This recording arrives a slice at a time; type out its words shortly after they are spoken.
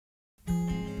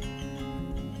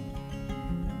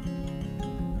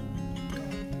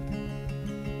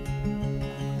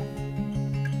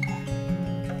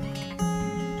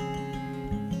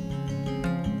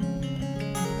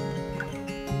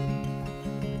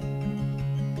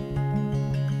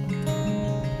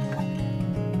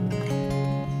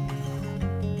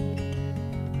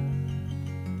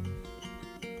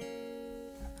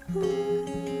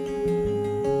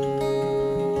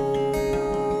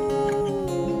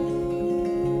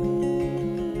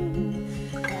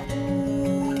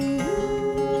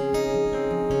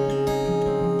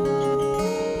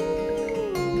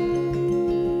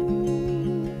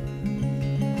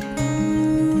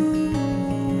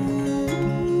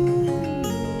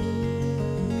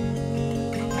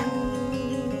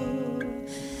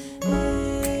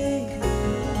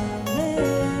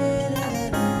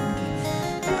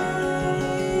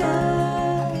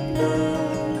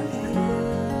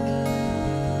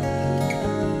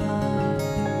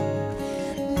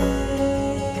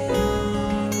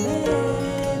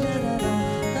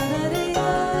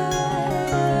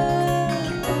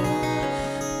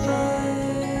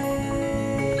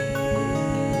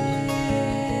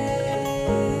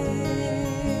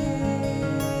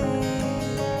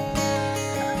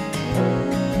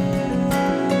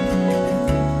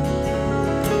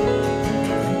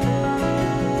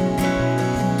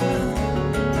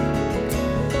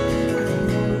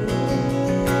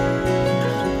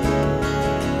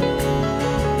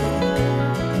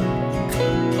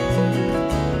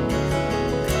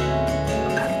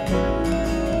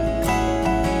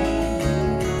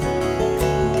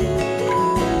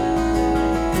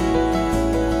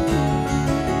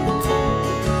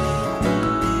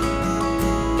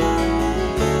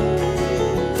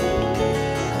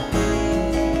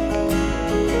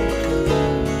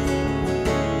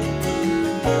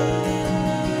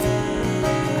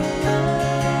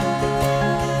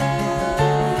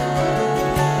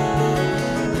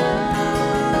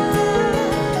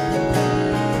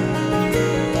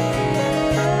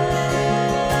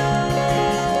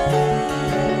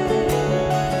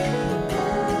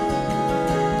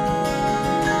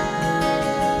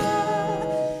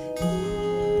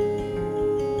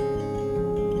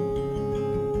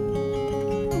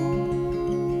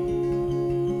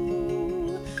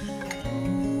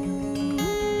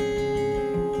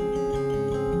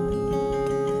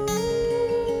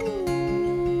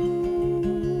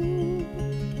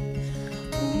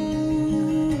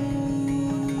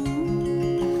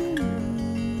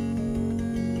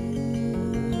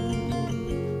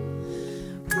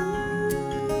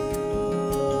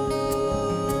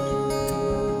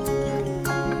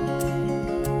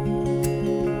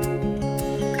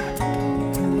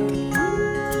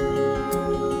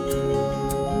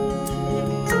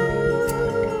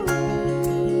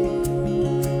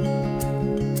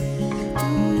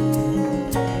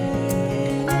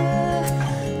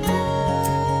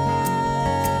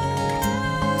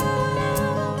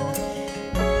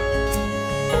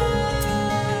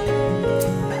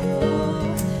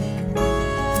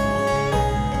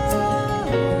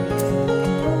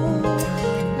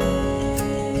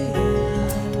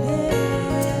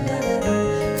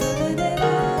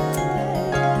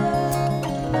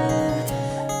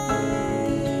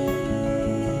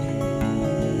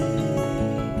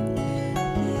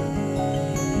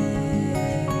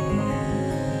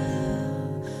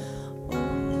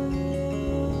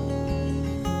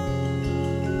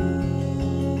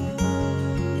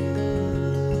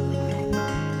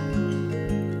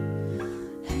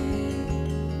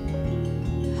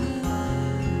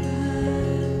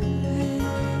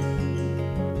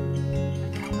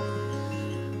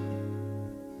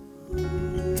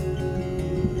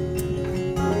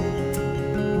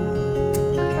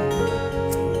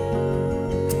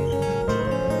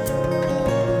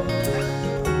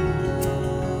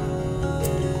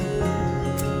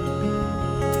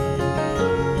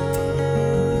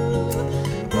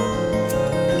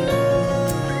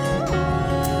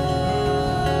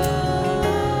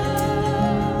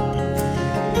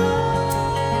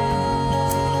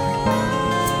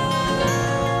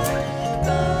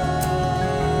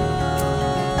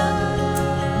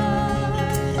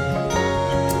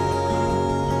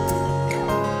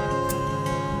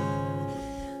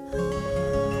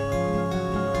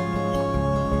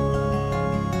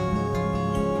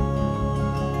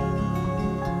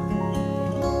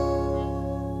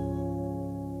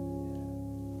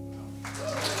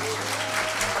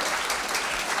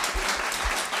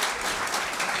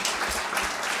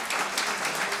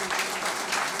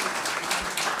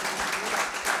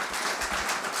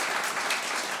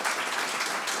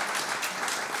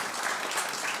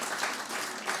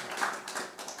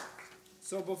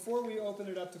So before we open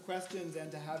it up to questions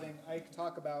and to having Ike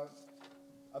talk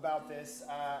about this,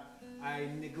 I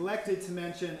neglected to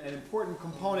mention an important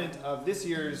component of this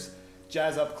year's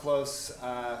Jazz Up Close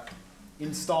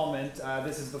installment.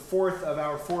 This is the fourth of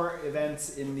our 4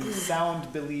 events in the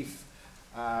Sound Belief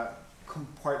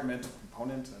component.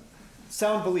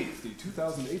 Sound Belief, the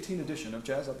 2018 edition of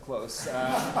Jazz Up Close,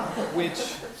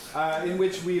 in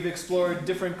which we've explored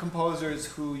different composers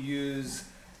who use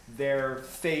their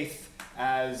faith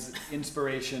as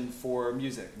inspiration for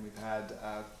music. And we've had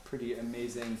a pretty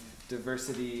amazing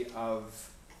diversity of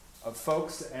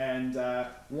folks. And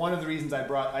one of the reasons I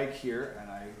brought Ike here, and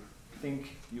I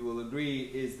think you will agree,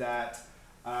 is that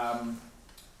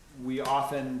we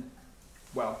often,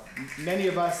 well, many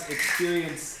of us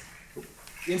experience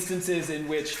instances in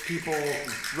which people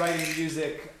writing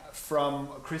music from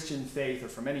a Christian faith, or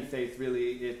from any faith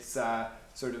really, it's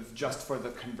sort of just for the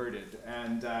converted.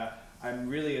 And I'm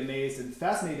really amazed and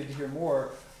fascinated to hear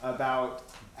more about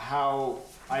how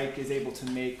Ike is able to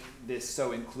make this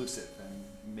so inclusive and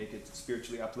make it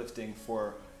spiritually uplifting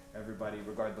for everybody,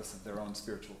 regardless of their own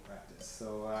spiritual practice.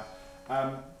 So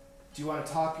do you want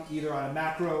to talk either on a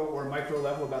macro or micro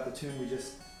level about the tune we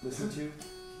just listened to?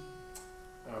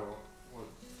 Oh, well,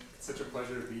 it's such a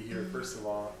pleasure to be here, first of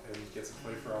all, and get to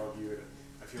play for all of you.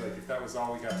 I feel like if that was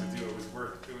all we got to do, it was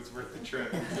worth the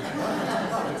trip. To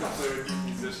play with these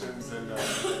musicians and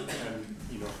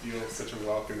feel such a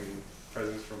welcoming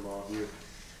presence from all of you.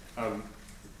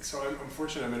 So I'm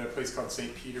fortunate. I'm in a place called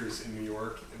St. Peter's in New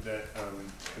York that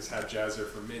has had jazz there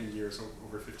for many years,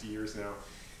 over 50 years now,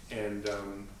 and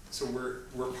so we're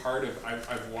part of.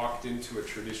 I've walked into a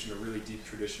tradition, a really deep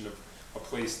tradition of a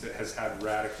place that has had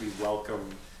radically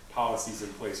welcome policies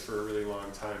in place for a really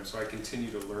long time. So I continue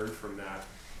to learn from that,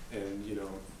 and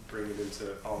bring it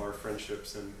into all our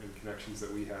friendships and connections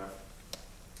that we have.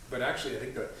 But actually, I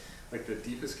think that the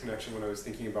deepest connection when I was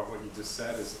thinking about what you just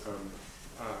said is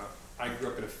I grew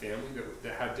up in a family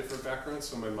that had different backgrounds.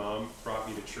 So my mom brought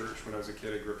me to church when I was a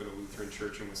kid. I grew up in a Lutheran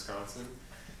church in Wisconsin,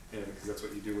 and because that's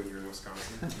what you do when you're in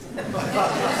Wisconsin. Green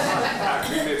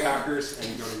Bay Packers, and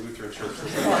you go to Lutheran church.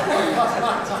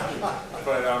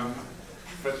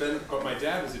 But my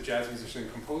dad was a jazz musician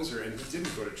and composer, and he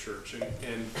didn't go to church. And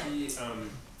he, it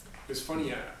was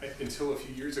funny, until a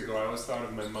few years ago, I always thought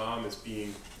of my mom as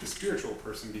being the spiritual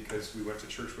person because we went to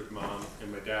church with mom,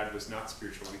 and my dad was not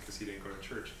spiritual because he didn't go to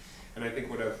church. And I think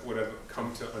what I've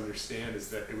come to understand is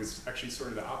that it was actually sort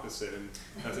of the opposite, and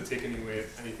not to take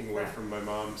anything away from my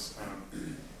mom's,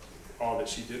 all that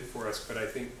she did for us, but I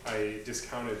think I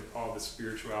discounted all the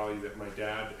spirituality that my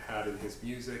dad had in his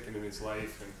music and in his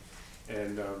life,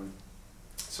 and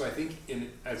so I think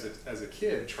as a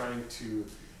kid, trying to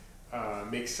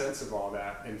make sense of all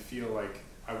that and feel like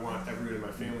I want everyone in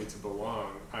my family to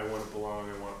belong. I want to belong.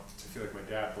 I want to feel like my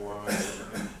dad belongs,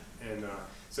 and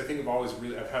so I think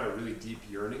I've had a really deep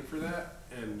yearning for that,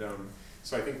 and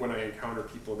so I think when I encounter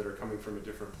people that are coming from a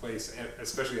different place, and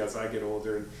especially as I get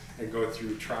older and go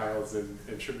through trials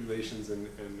and tribulations and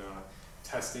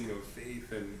testing of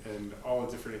faith and all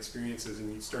the different experiences,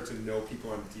 and you start to know people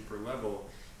on a deeper level,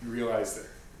 you realize that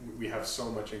we have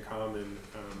so much in common,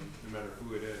 no matter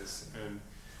who it is. And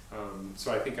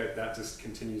so I think that just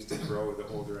continues to grow the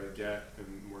older I get and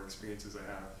more experiences I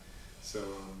have. So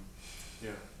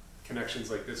yeah, connections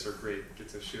like this are great. Get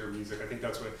to share music. I think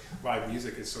that's what live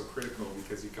music is so critical,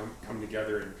 because you come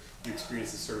together and you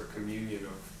experience this sort of communion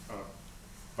of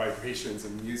vibrations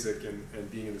and music and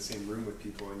being in the same room with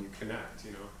people, and you connect,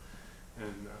 and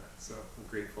so I'm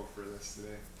grateful for this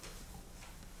today.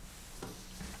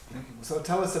 Thank you. So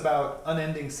tell us about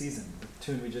Unending Season, the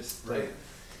tune we just played.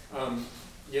 Right.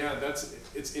 Yeah,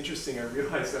 it's interesting. I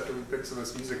realized after we picked some of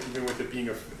this music, even with it being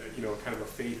a kind of a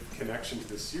faith connection to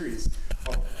this series,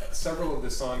 several of the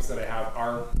songs that I have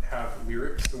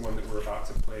lyrics. The one that we're about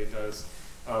to play does.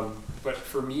 But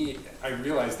for me, I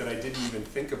realized that I didn't even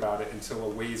think about it until a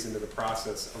ways into the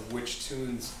process of which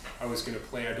tunes I was going to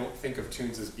play. I don't think of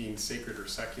tunes as being sacred or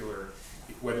secular,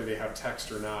 whether they have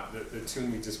text or not. The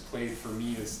tune we just played for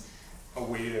me is a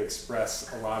way to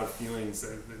express a lot of feelings,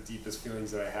 the deepest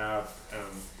feelings that I have.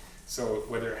 So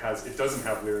whether it doesn't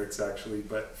have lyrics actually,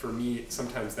 but for me,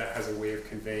 sometimes that has a way of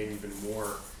conveying even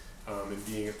more and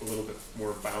being a little bit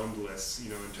more boundless,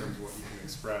 in terms of what you can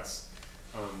express.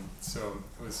 So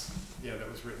that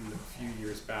was written a few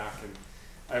years back, and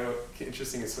I have an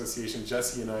interesting association.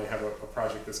 Jesse and I have a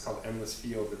project that's called Endless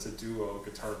Field. It's a duo,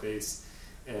 guitar bass,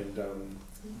 and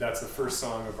that's the first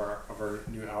song of our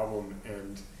new album.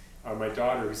 And my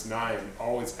daughter, who's 9,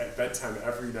 always at bedtime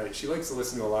every night, she likes to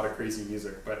listen to a lot of crazy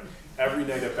music, but every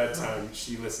night at bedtime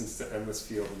she listens to Endless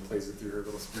Field and plays it through her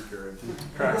little speaker and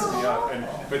cracks me up.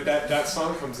 But that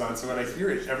song comes on, so when I hear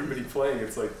it, everybody playing,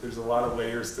 it's like there's a lot of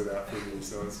layers to that for me,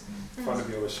 so it's fun to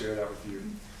be able to share that with you.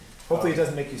 Hopefully it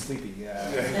doesn't make you sleepy.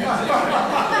 Yeah,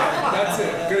 that's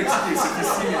it. Good excuse if you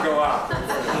see me go out.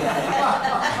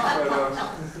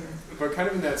 But kind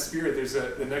of in that spirit, there's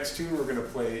the next tune we're going to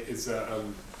play is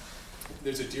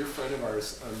there's a dear friend of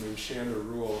ours named Chanda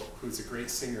Rule, who's a great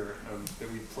singer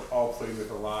that we all played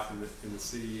with a lot in the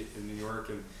city in New York,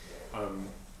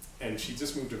 and she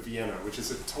just moved to Vienna, which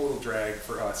is a total drag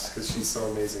for us because she's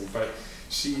so amazing. But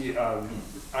she, I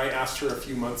asked her a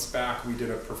few months back. We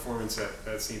did a performance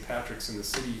at St. Patrick's in the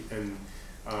city, and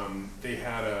they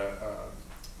had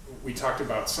we talked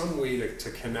about some way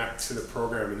to connect to the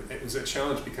program, and it was a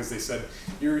challenge because they said,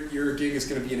 your gig is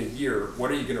going to be in a year. What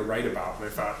are you going to write about? And I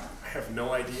thought, I have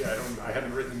no idea. I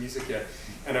haven't written the music yet.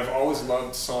 And I've always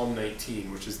loved Psalm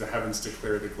 19, which is the heavens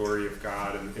declare the glory of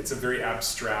God. And it's a very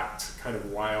abstract, kind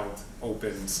of wild,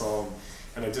 open psalm.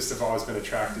 And I just have always been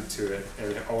attracted to it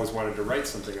and always wanted to write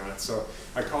something on it. So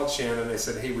I called Chanda and I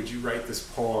said, hey, would you write this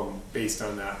poem based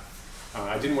on that?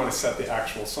 I didn't want to set the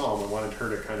actual psalm. I wanted her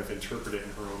to kind of interpret it in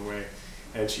her own way.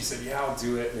 And she said, yeah, I'll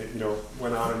do it. And it,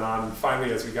 went on. And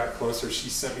finally, as we got closer, she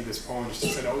sent me this poem. She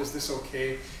said, oh, is this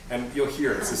okay? And you'll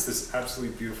hear it. It's just this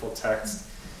absolutely beautiful text.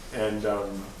 And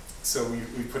so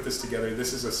we put this together.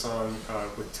 This is a song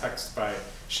with text by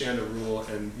Chanda Rule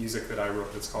and music that I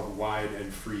wrote that's called Wide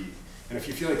and Free. And if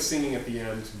you feel like singing at the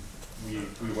end, we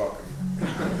welcome you.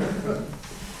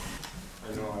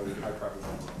 I know I probably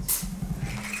will.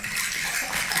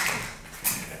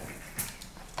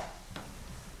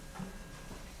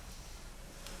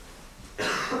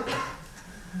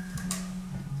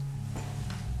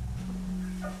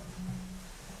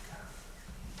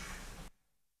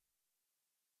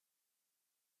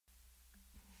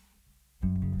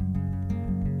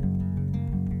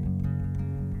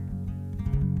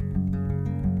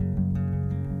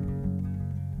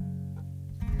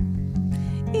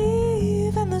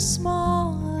 The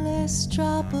smallest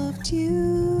drop of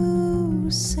dew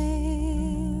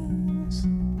sings.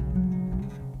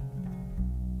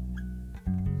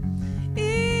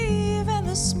 Even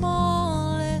the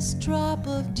smallest drop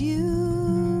of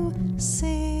dew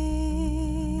sings.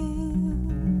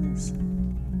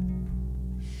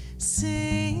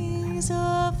 Sings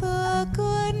of the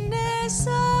goodness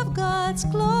of God's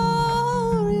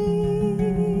glory.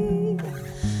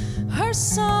 Her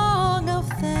song of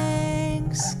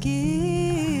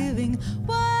thanksgiving,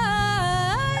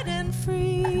 wide and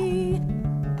free.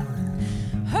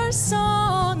 Her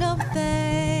song of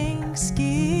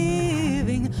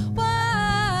thanksgiving,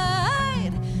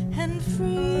 wide and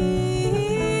free.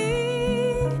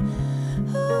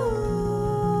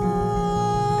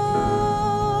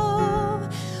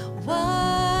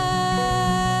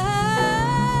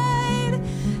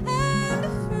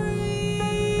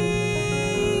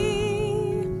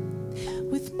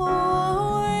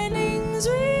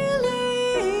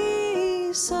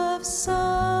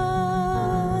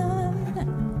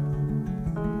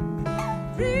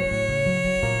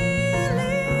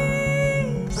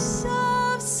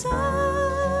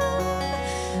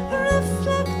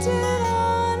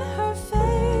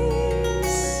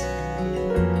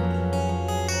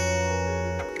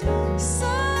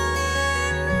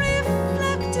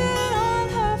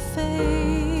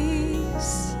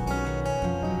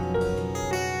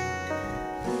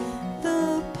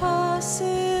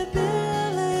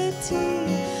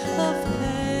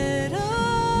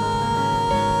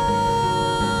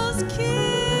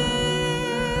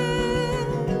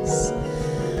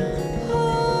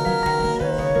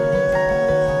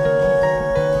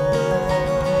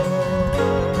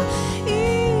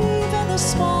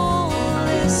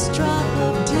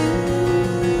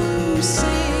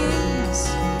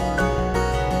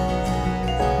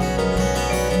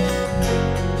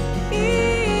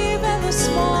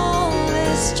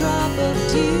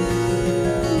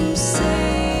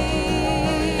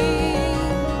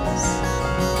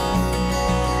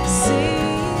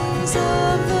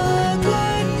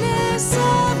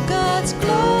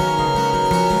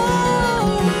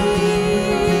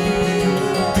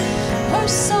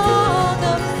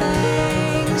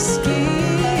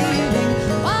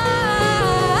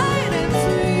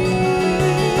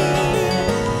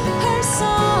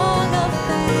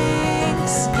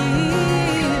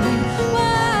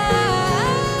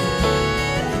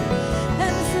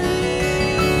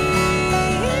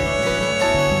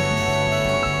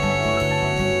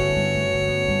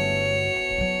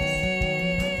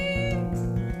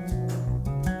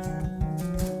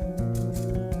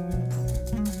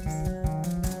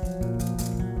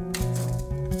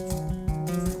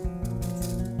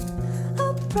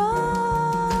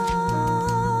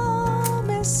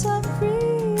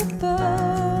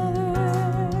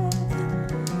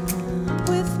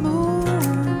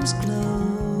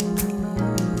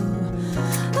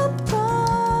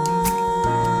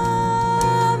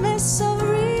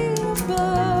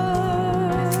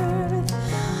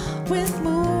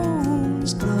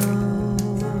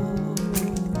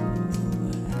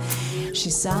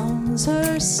 sounds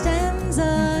her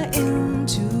stanza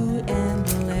into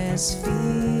endless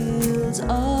fields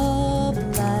of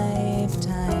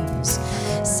lifetimes.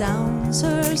 Sounds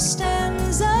her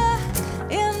stanza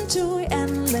into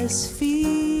endless fields.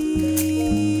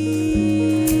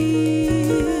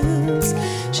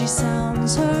 She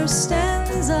sounds her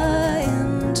stanza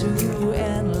into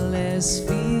endless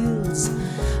fields,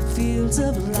 fields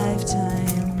of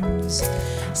lifetimes.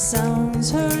 Sounds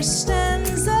her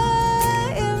stanza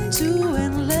into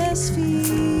endless fields.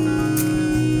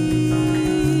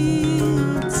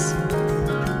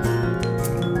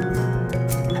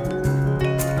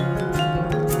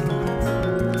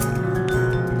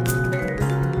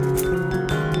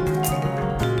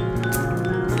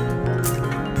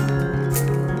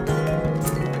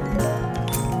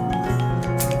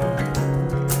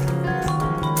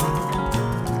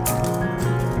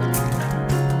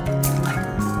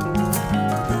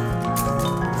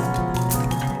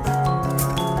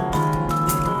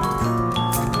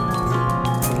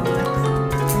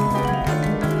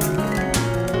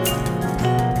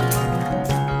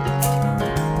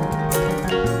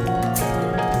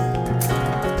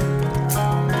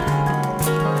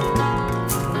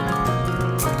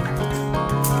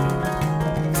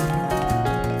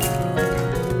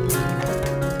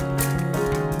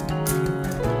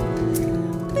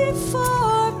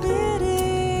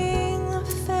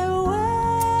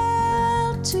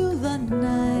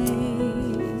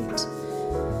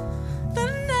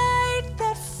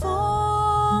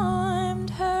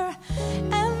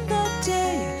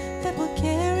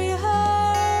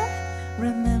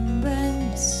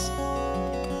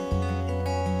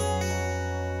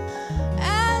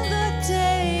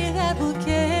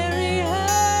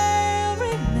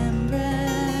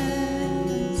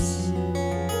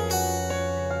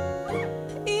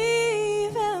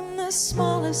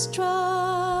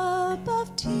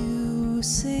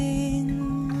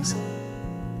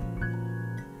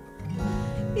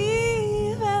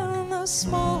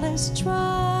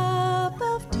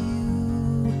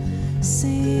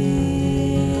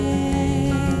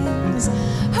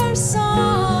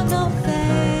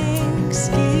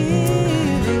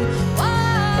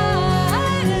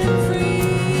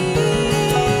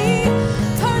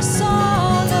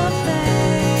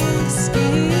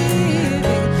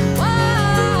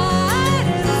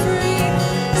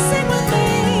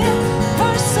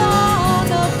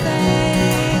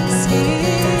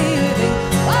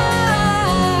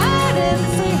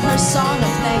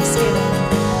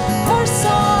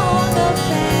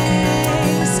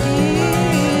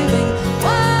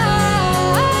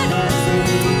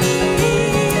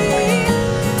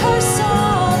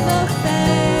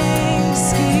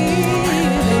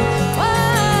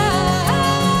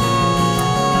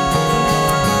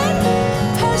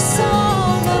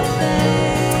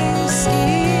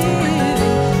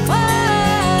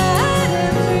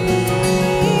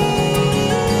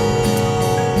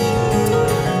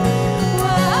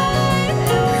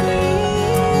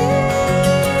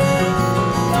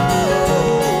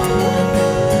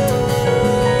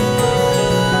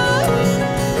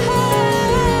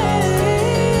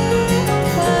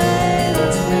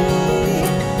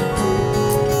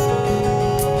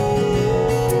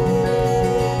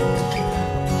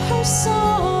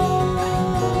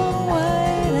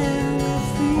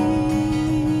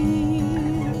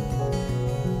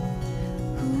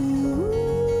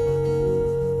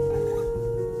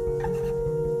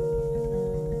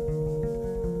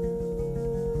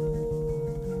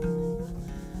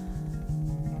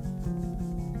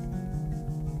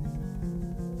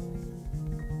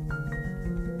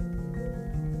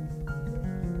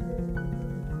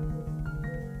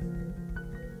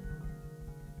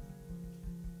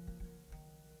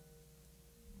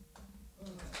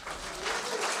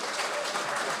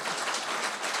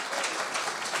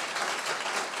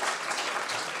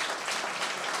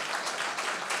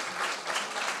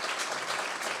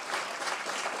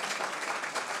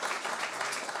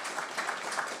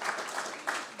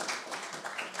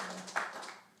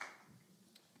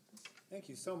 Thank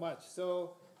you so much.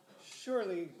 So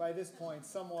surely by this point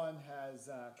someone has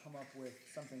come up with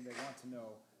something they want to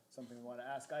know, something they want to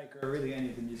ask Ike or really any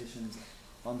of the musicians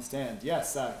on the stand.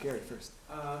 Yes, Gary first.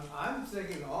 I'm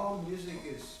thinking all music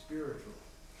is spiritual.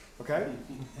 Okay.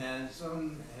 And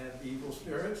some have evil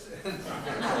spirits, and some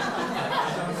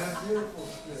have beautiful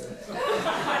spirits.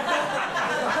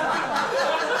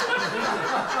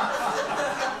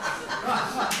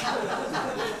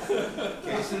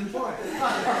 Case in point.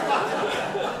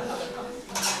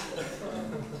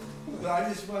 But I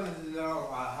just wanted to know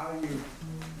how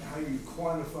you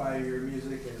quantify your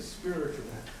music as spiritual.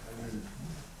 I mean,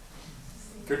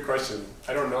 Good question.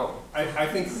 I don't know. I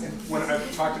think when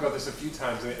I've talked about this a few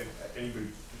times, anybody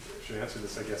should answer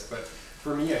this, I guess, but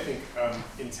for me, I think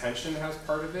intention has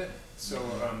part of it. So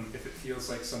if it feels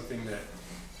like something that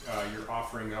you're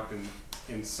offering up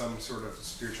in some sort of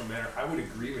spiritual manner, I would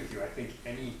agree with you. I think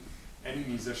any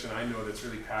musician I know that's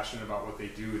really passionate about what they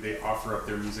do, they offer up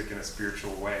their music in a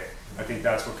spiritual way. I think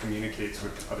that's what communicates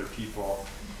with other people.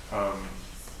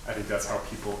 I think that's how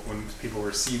when people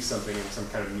receive something in some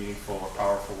kind of meaningful or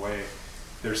powerful way,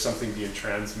 there's something being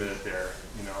transmitted there,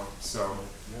 you know. So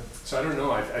I don't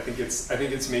know. I think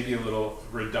it's maybe a little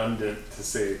redundant to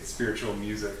say spiritual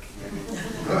music, maybe.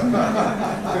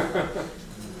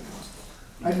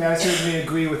 I mean, I certainly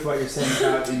agree with what you're saying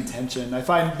about intention. I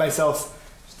find myself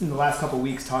just in the last couple of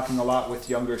weeks talking a lot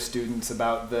with younger students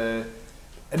about and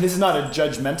this is not a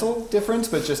judgmental difference,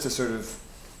 but just a sort of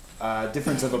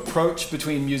difference of approach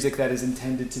between music that is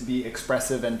intended to be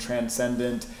expressive and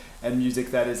transcendent and music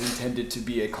that is intended to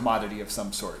be a commodity of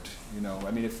some sort. You know,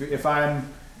 I mean, if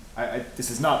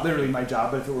this is not literally my job,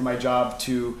 but if it were my job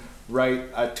to write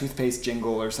a toothpaste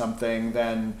jingle or something,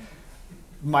 then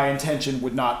my intention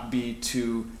would not be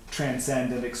to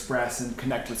transcend and express and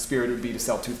connect with spirit. It would be to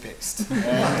sell toothpaste.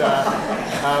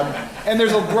 And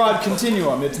there's a broad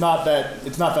continuum. It's not that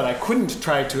I couldn't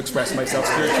try to express myself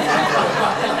spiritually.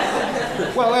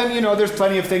 Well, and you know, there's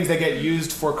plenty of things that get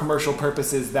used for commercial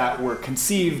purposes that were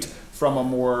conceived from a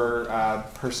more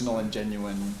personal and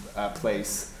genuine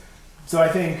place. So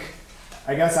I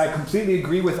guess I completely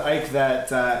agree with Ike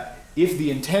that if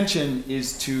the intention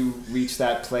is to reach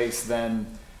that place, then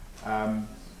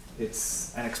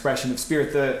it's an expression of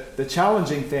spirit. The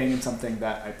challenging thing, and something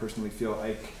that I personally feel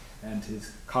Ike and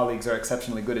his colleagues are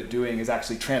exceptionally good at doing, is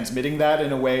actually transmitting that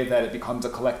in a way that it becomes a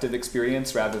collective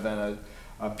experience rather than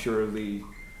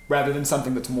rather than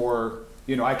something that's more,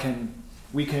 you know,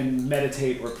 we can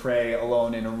meditate or pray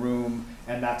alone in a room,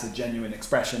 and that's a genuine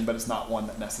expression, but it's not one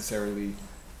that necessarily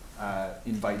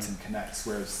invites and connects,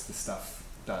 whereas this stuff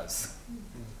does.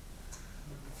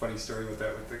 Funny story with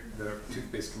that, with the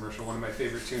toothpaste commercial. One of my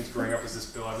favorite tunes growing up was this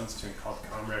Bill Evans tune called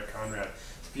Comrade, Conrad.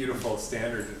 It's beautiful,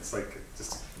 standard. It's like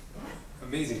just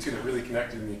amazing tune that really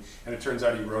connected to me. And it turns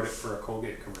out he wrote it for a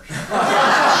Colgate commercial. I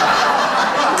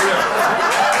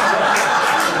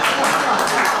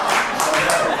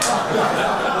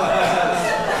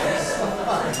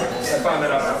found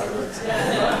that out afterwards.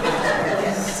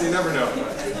 So you never know.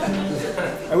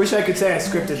 I wish I could say I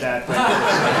scripted that. But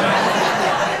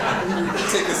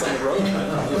take us on the road.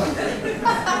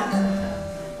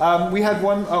 We had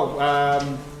one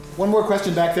more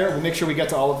question back there. We'll make sure we get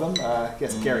to all of them.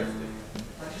 Yes, Gary.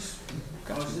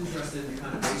 I was interested in the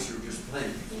kind of bass you were just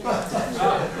playing.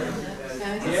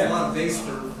 There's a lot of bass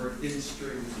for thin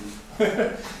strings.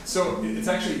 So it's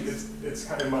actually, it's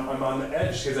kind of, I'm on the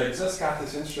edge because I just got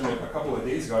this instrument a couple of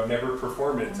days ago. I've never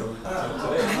performed it till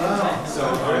today. So,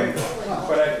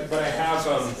 but I have,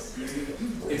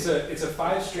 it's a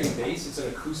 5-string bass. It's an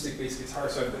acoustic bass guitar.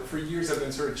 So for years I've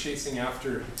been sort of chasing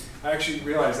after. I actually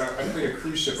realized I played a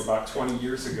cruise ship about 20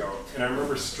 years ago, and I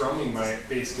remember strumming my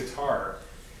bass guitar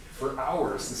for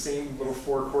hours, the same little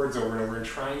 4 chords over and over, and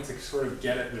trying to sort of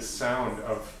get at this sound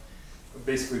of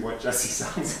basically what Jesse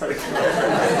sounds like.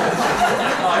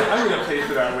 I'm going to pay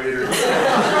for that later.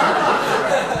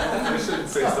 I shouldn't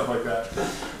say stuff like that.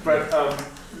 But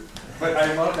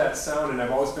I love that sound, and I've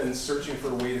always been searching for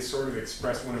a way to sort of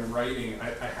express when I'm writing.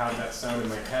 I have that sound in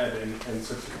my head, and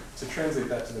so to translate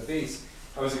that to the bass,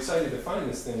 I was excited to find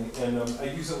this thing, and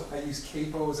I use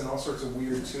capos and all sorts of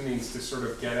weird tunings to sort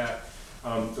of get at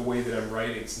the way that I'm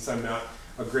writing. Since I'm not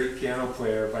a great piano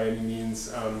player by any means,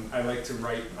 I like to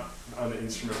write on the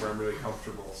instrument where I'm really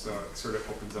comfortable, so it sort of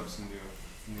opens up some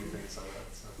new things on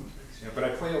that. So, yeah, but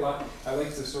I play a lot. I like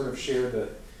to sort of share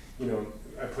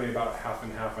I play about half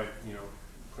and half. I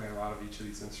play a lot of each of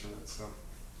these instruments, so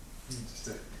just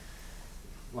a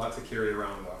lot to carry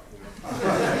around though.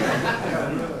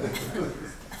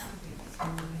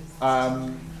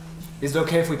 Is it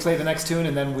okay if we play the next tune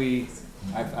and then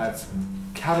I've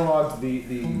cataloged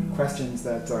the questions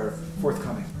that are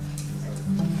forthcoming.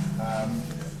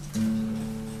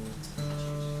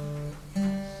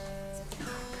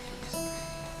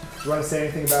 Do you want to say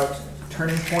anything about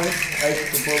Turning Point,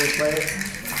 before we play it?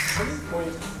 Turning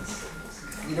Point.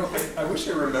 I wish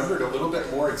I remembered a little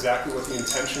bit more exactly what the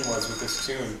intention was with this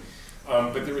tune,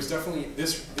 but there was definitely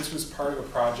this was part of a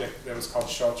project that was called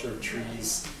Shelter of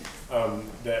Trees.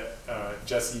 That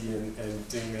Jesse and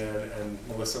Dingman and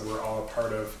Melissa were all a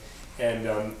part of, and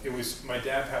it was, my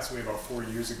dad passed away about 4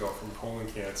 years ago from colon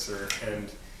cancer,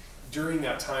 and during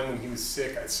that time when he was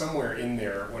sick, somewhere in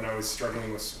there when I was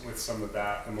struggling with some of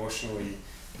that emotionally,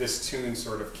 this tune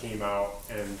sort of came out,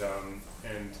 and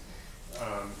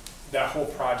that whole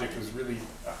project was really,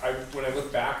 when I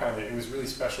look back on it, it was really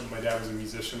special. My dad was a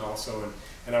musician also,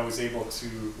 and I was able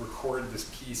to record this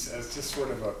piece as just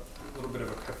sort of a little bit of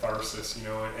a catharsis, you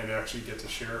know, and actually get to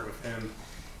share it with him.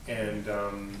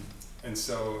 And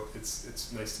so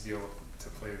it's nice to be able to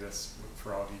play this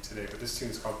for all of you today. But this tune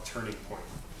is called Turning Point.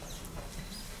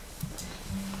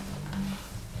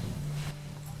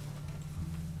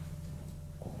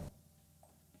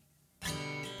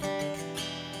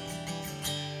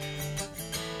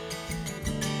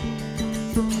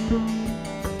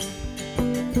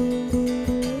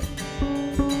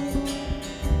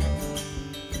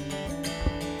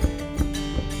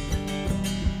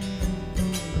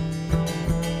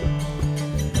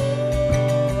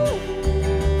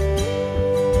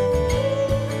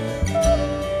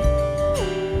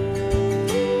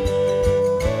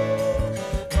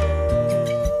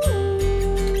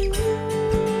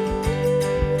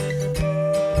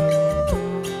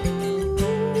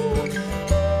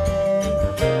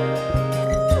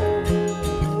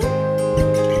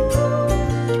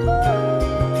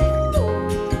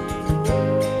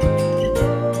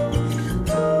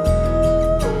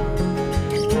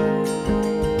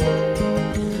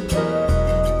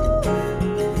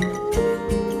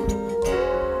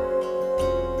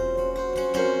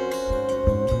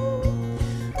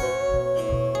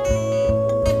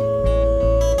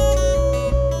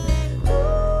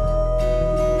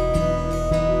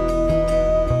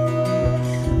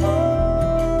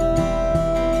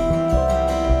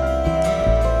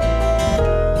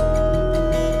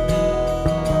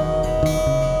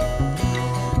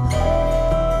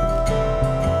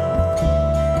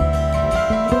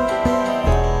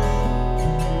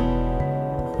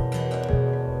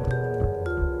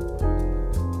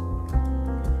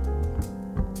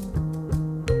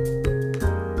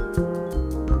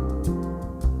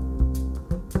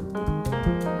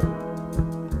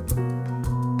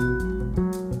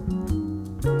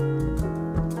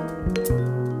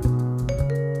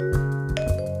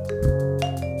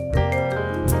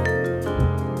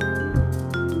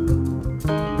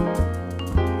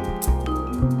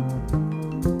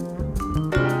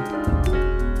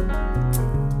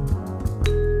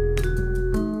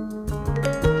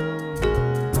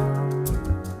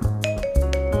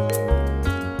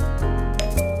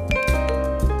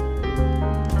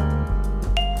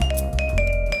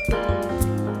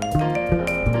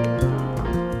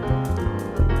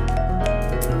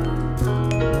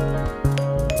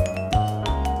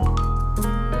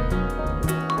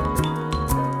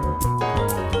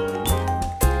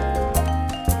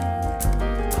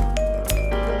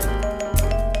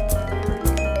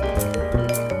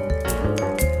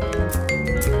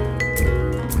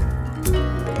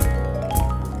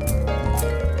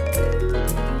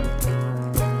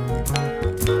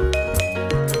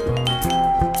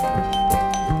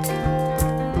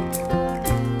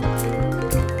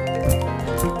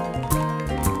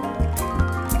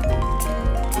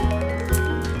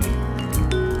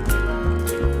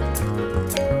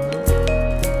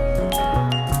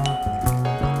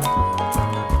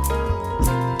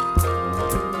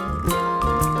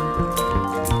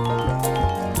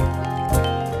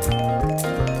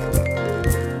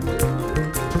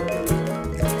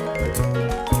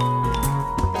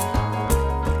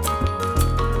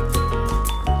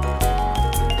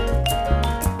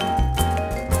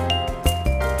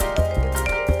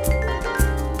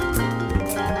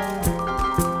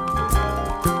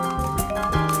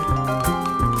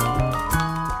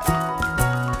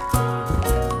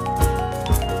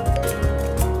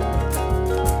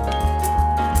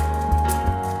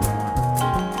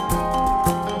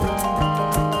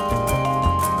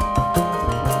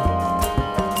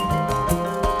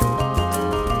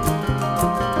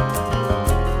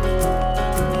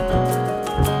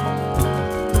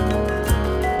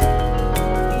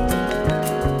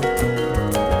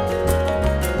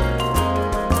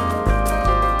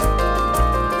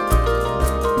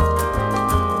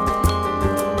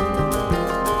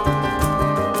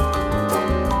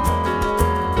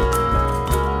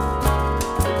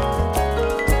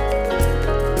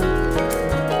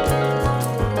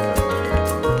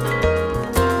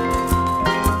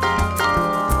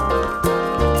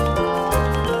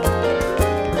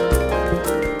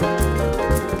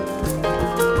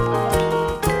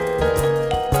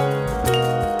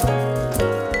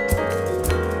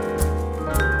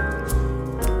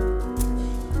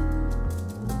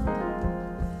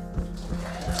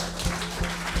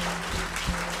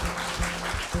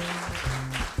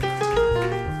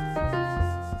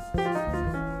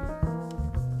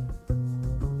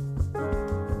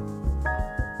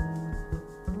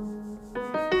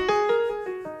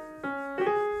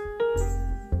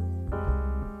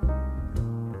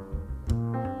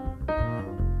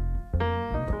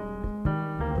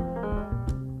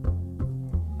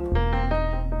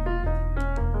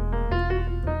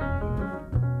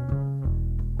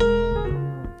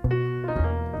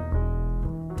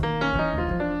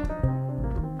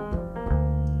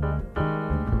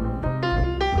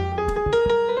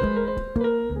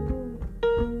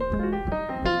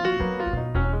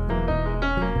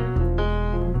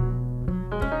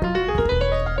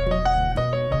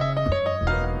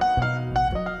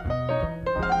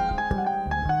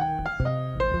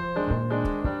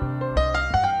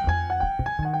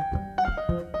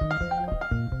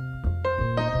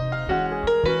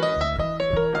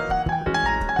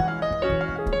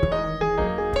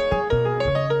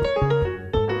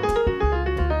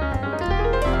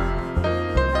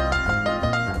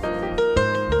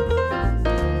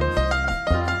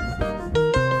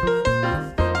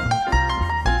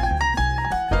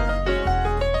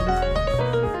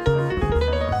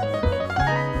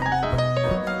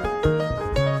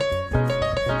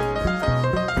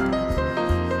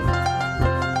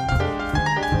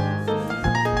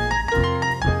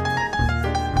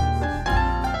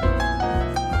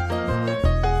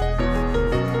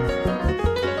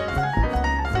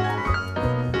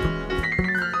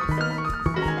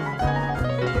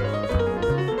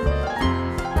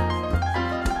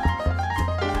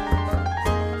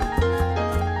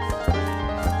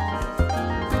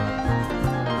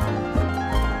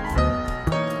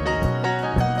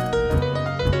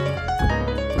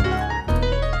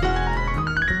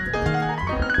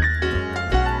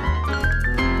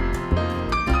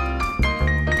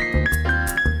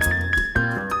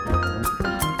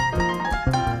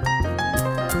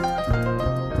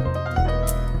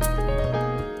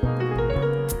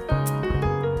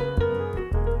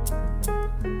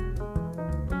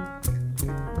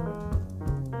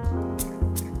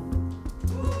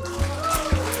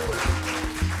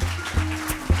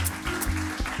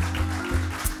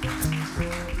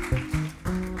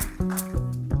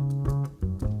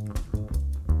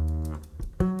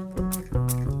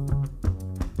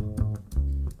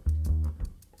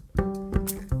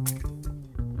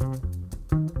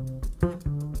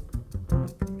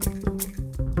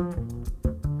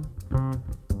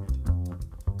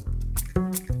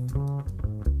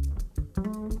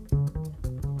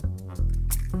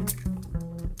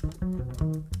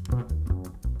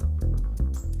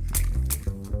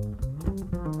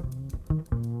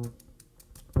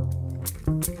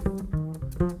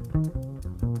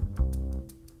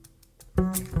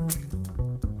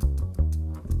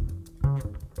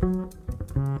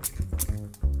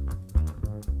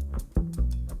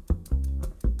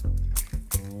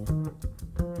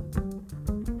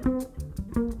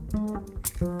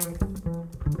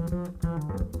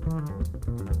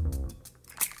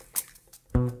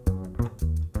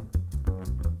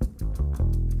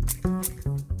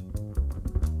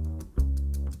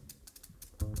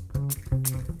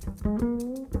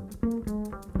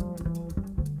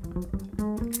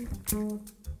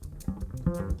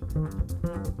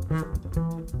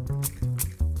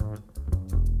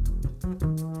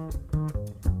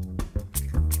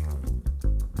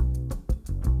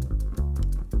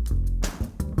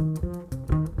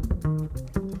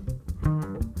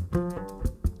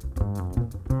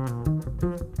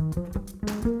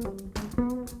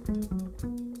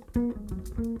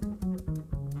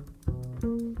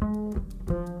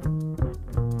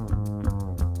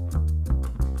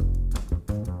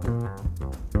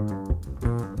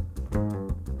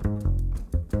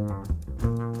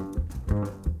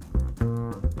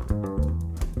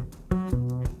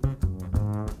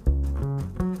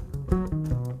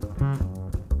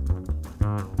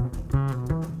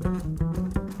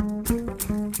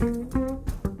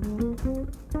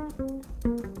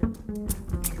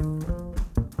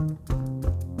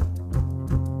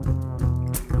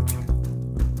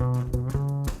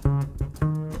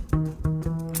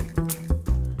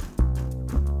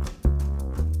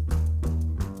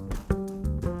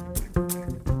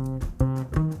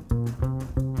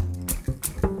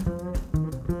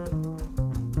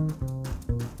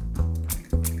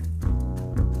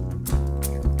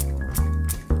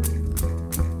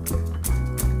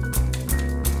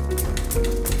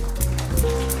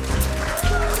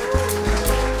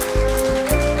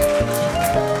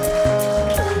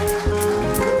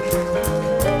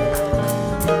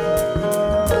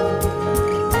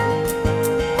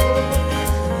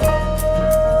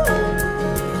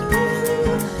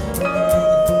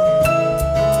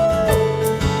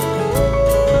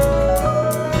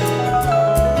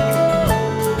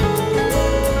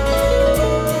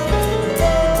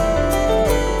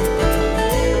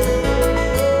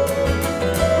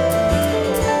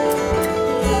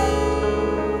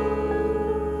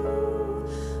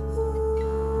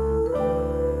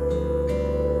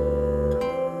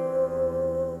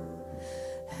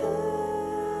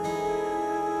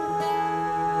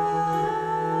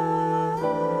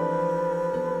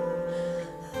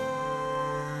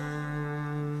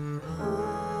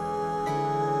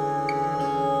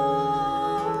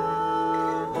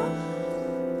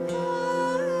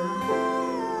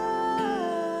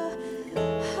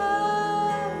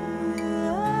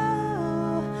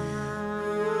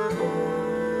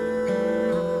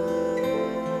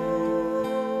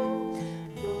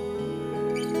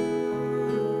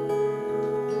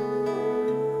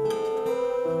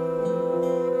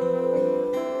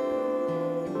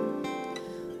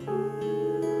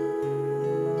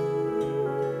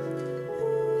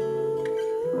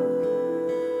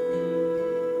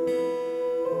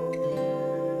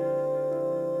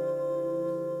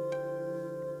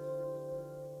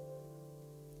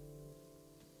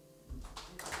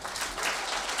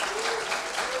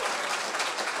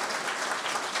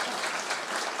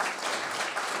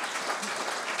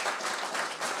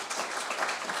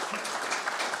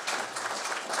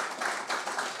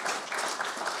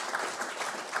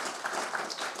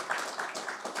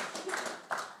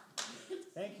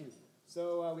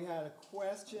 We had a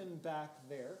question back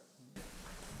there.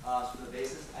 For the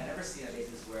bassist, I never seen a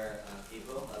bassist wear a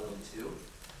capo, let alone two.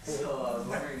 So I was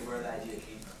wondering where that idea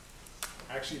came from.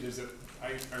 Actually,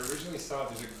 I originally saw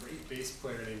there's a great bass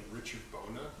player named Richard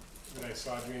Bona that I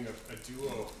saw doing a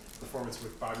duo performance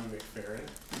with Bobby McFerrin.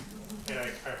 And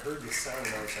I heard the sound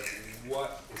and I was like,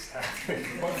 what is happening?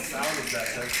 What sound is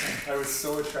that? I was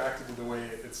so attracted to the way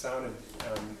it sounded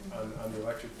on the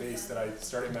electric bass that I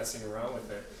started messing around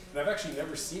with it. And I've actually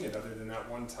never seen it other than that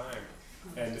one time.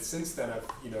 And since then I've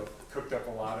cooked up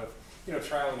a lot of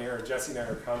trial and error. Jesse and I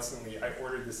are constantly, I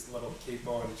ordered this little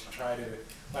capo and tried it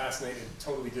last night. It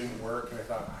totally didn't work, and I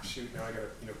thought, oh, shoot, now I gotta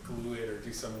glue it or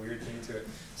do some weird thing to it.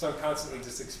 So I'm constantly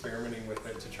just experimenting with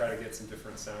it to try to get some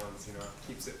different sounds.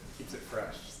 Keeps it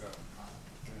fresh. So.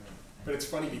 But it's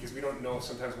funny because we don't know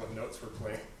sometimes what notes we're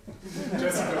playing.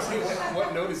 Jesse goes, hey,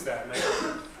 what note is that? And I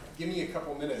go, give me a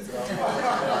couple minutes. And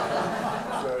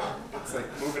so it's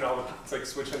like moving it's like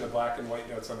switching the black and white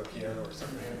notes on the piano or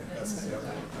something.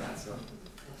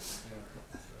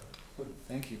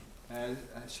 Thank you.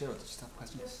 Cheryl, did you have a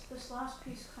question? This last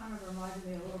piece kind of reminded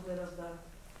me a little bit of the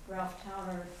Ralph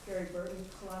Towner, Gary Burton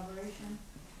collaboration.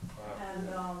 Wow. And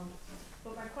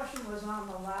but my question was on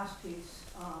the last piece,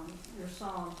 your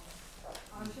song.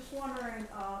 I was just wondering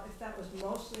if that was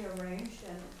mostly arranged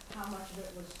and how much of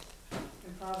it was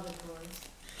improvisatory.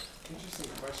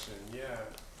 Interesting question. Yeah,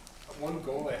 one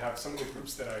goal I have. Some of the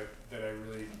groups that I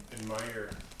really admire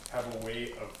have a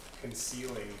way of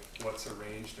concealing what's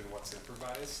arranged and what's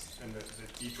improvised, and the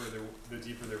deeper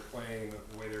they're playing,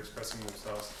 the way they're expressing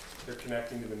themselves, they're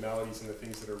connecting to the melodies and the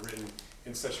things that are written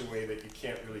in such a way that you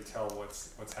can't really tell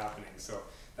what's happening. So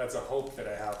that's a hope that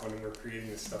I have when we're creating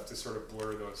this stuff, to sort of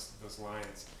blur those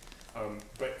lines.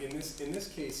 But in this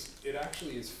case, it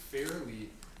actually is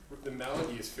the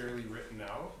melody is fairly written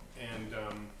out, and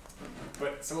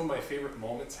but some of my favorite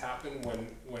moments happen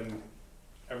when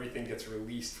everything gets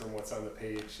released from what's on the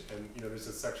page, and there's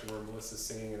a section where Melissa's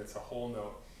singing and it's a whole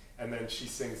note, and then she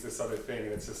sings this other thing,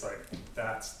 and it's just like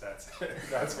that's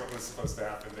what was supposed to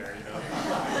happen there,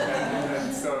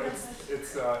 and so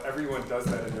it's everyone does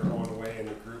that in their own way in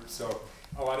the group. So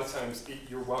a lot of times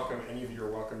you're welcome. Any of you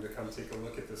are welcome to come take a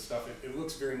look at this stuff. It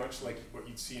looks very much like what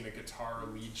you'd see in a guitar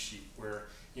lead sheet, where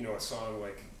a song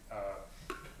like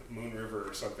Moon River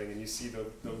or something, and you see the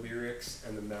lyrics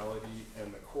and the melody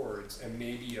and the chords and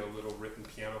maybe a little written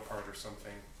piano part or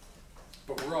something,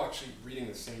 but we're all actually reading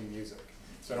the same music.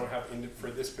 So I don't have, for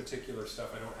this particular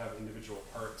stuff, I don't have individual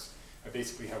parts. I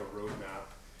basically have a roadmap,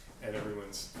 and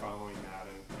everyone's following that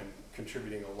and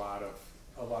contributing a lot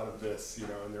of this, you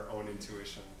know, in their own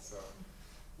intuition. So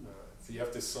you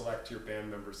have to select your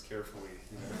band members carefully.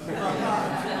 You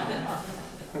know?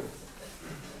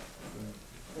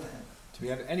 Do we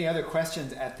have any other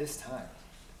questions at this time?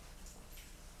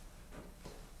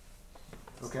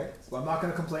 Okay, well, I'm not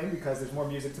going to complain because there's more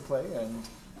music to play, and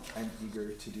I'm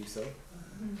eager to do so.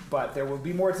 But there will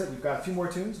be more. We've got a few more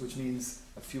tunes, which means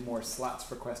a few more slots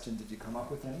for questions if you come up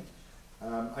with any.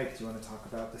 Ike, do you want to talk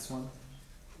about this one?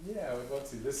 Yeah, I would love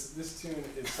to. This tune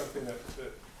is something that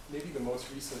maybe the most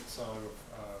recent song,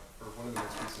 or one of the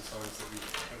most recent songs that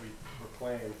we were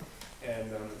playing,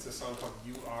 and it's a song called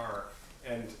 "You Are,"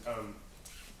 and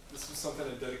this was something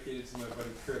I dedicated to my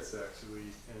buddy Chris,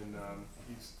 actually, and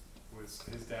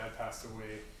his dad passed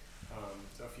away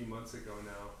a few months ago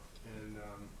now, and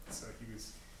so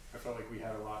I felt like we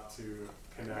had a lot to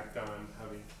connect on,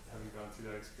 having gone through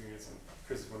that experience, and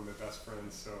Chris is one of my best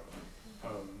friends,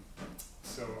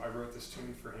 so I wrote this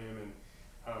tune for him, and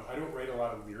I don't write a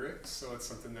lot of lyrics, so it's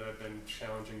something that I've been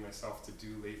challenging myself to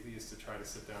do lately, is to try to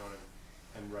sit down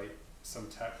and write some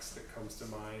text that comes to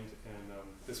mind, and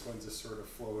this one just sort of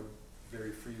flowed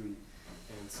very freely,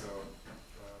 and so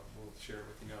we'll share it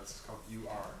with you now. This is called "You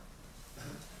Are."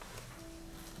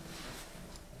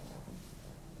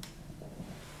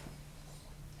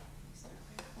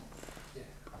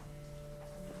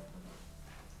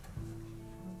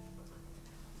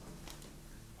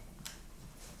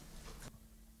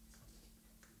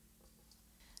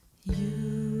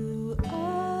 You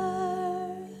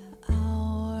are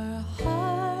our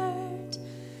heart,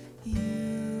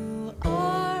 you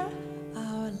are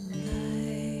our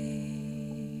life,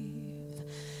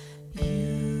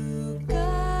 you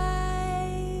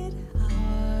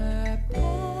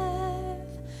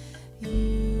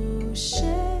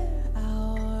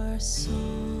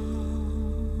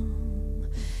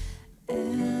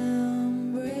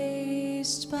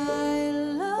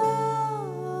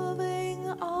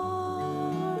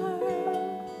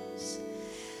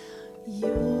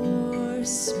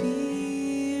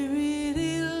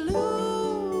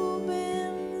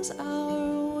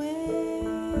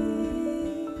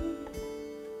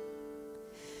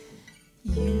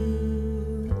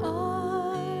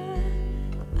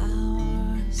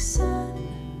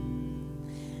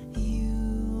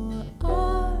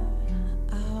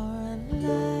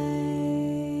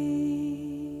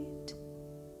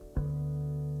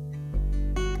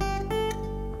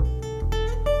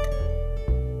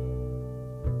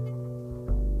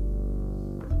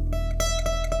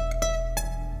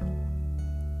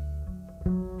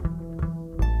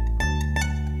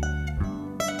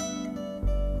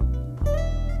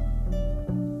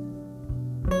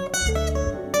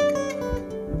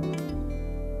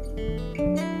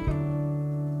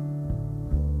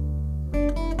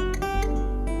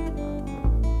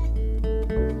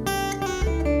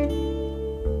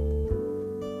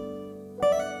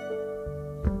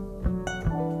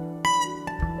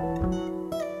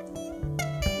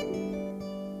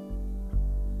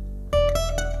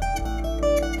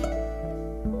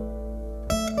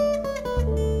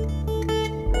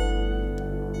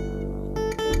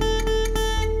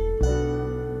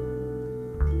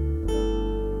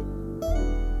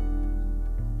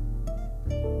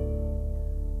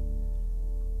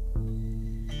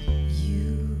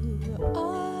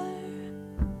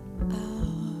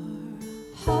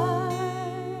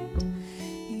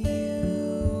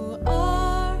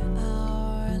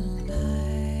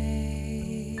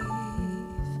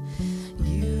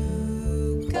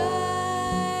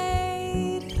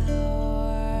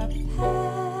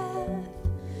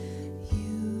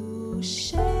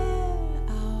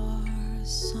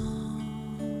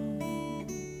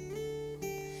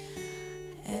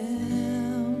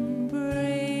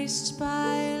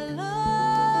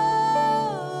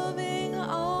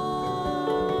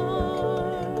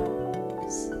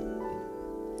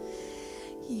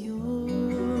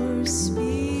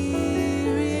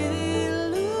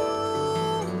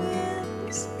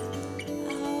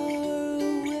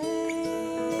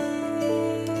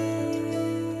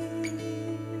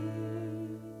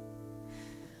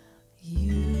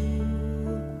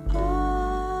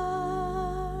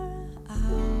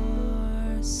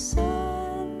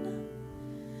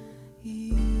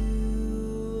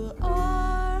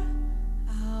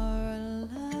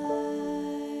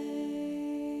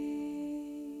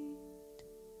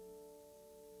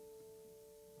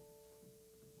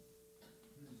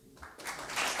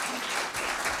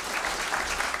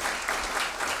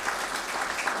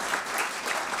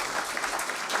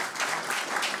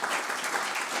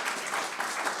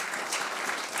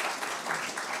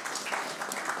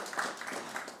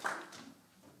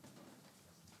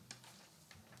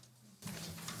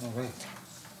All right.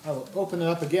 I will open it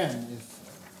up again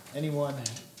if anyone,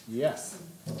 yes.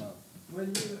 When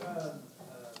you,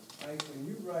 Ike, when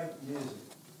you write music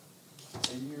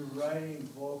and you're writing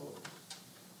vocals,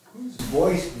 whose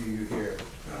voice do you hear?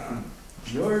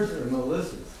 Yours or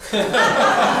Melissa's?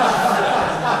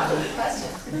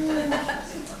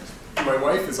 My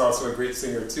wife is also a great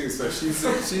singer too, so she's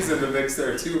in the mix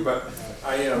there too. But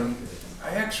I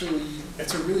actually,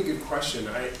 it's a really good question.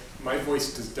 My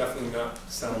voice does definitely not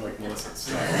sound like Melissa's.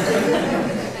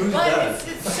 Who's does?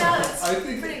 It sounds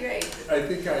pretty great. I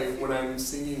think when I'm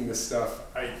singing this stuff,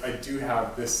 I do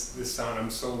have this sound. I'm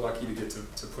so lucky to get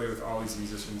to play with all these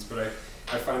musicians, but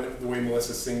I find that the way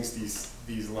Melissa sings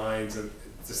these lines and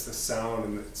just the sound,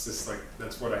 and it's just like,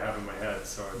 that's what I have in my head.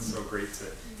 So it's so great to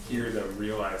hear them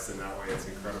realized in that way. It's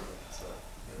incredible. So,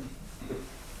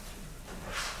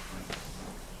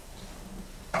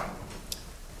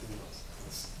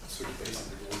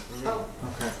 yeah.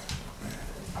 Okay.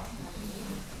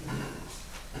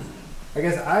 I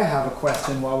guess I have a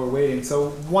question while we're waiting. So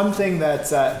one thing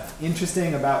that's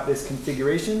interesting about this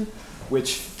configuration,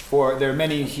 which there are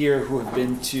many here who have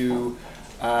been to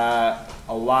a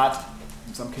lot,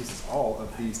 in some cases all,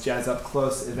 of these Jazz Up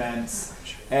Close events,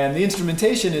 and the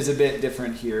instrumentation is a bit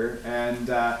different here, and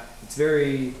it's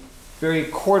very, very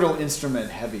chordal instrument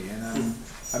heavy. And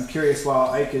I'm curious, while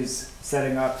Ike is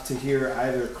setting up, to hear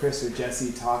either Chris or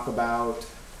Jesse talk about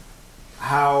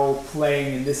how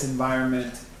playing in this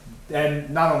environment, and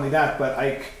not only that, but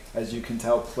Ike, as you can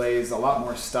tell, plays a lot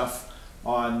more stuff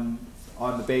on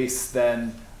the bass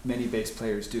than many bass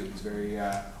players do. He's very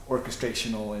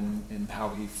orchestrational in how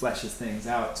he fleshes things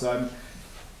out. So I'm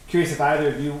curious if either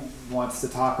of you wants to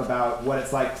talk about what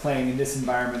it's like playing in this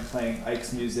environment, playing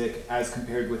Ike's music, as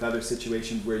compared with other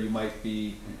situations where you might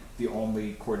be the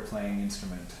only chord playing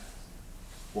instrument,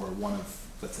 or one of,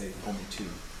 let's say, only two.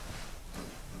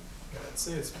 Yeah, I'd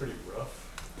say it's pretty rough.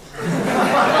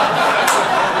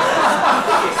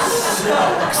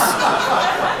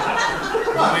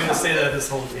 I'm going to say that this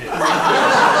whole game.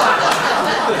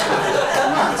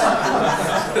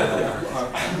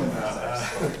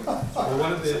 Well,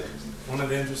 one of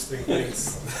the interesting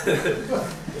things. How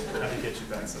to get you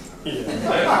back sometime. Yeah.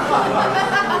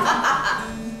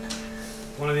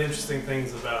 One of the interesting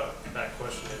things about that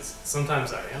question is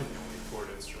sometimes I am the only chord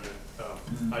instrument.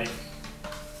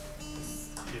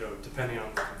 Depending on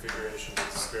the configuration,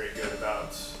 is very good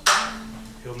about,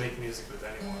 he'll make music with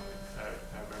anyone. I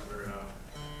remember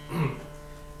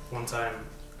one time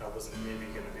I wasn't maybe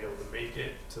going to be able to make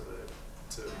it to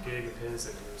the gig of his,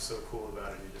 and he was so cool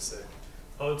about it. He just said,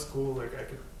 "Oh, it's cool. Like I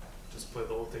could just play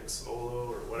the whole thing solo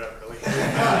or whatever." Like,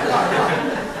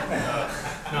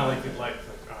 not like you'd like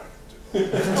oh,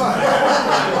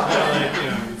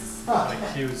 I can do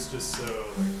that. He was just so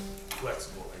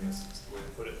flexible, I guess is the way to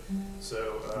put it.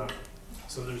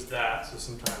 So there's that. So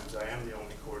sometimes I am the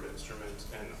only chord instrument,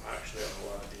 and actually on a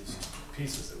lot of these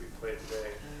pieces that we played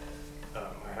today,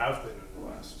 I have been in the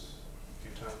last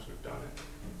few times we've done it.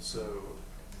 So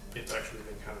it's actually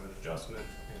been kind of an adjustment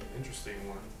and an interesting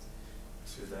one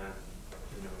to then,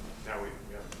 now we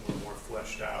have it more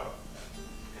fleshed out.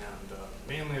 And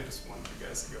mainly I just wanted you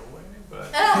guys to go away,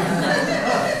 but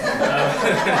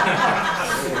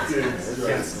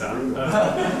can't stop.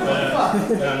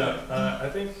 I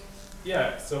think,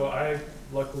 yeah, so I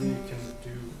luckily can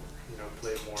do,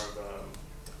 play more of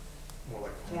more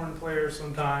like a horn player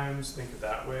sometimes, think of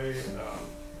that way,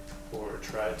 or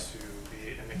try to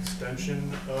be an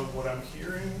extension of what I'm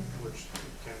hearing, which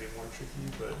can be more tricky,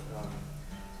 but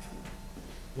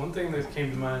one thing that came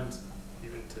to mind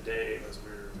even today as we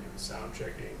were maybe sound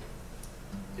checking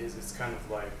is it's kind of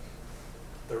like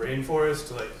the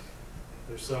rainforest, like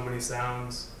there's so many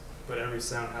sounds, but every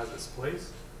sound has its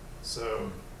place.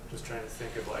 So just trying to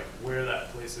think of like where that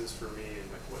place is for me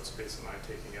and like what space am I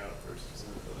taking up versus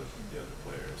the other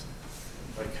players.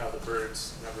 Like how the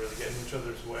birds never really get in each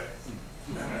other's way.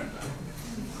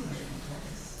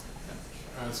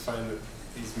 I always find that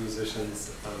these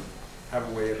musicians have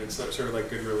a way of, sort of like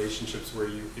good relationships where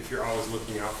if you're always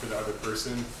looking out for the other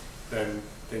person, then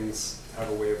things have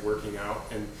a way of working out.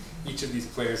 And each of these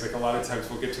players, like a lot of times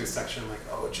we'll get to a section like,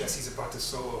 oh, Jesse's about to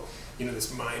solo,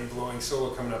 this mind-blowing solo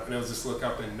coming up, and I'll just look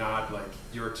up and nod like,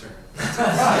 your turn.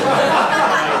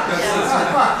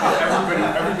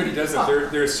 Everybody does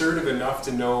it. They're assertive enough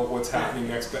to know what's happening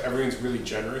next, but everyone's really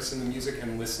generous in the music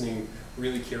and listening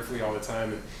really carefully all the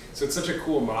time. And so it's such a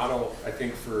cool model, I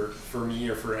think, for me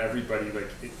or for everybody,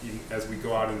 like as we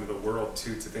go out into the world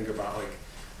too, to think about like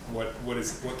what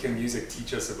can music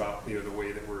teach us about the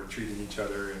way that we're treating each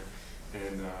other and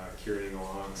carrying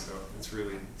along. So it's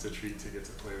a treat to get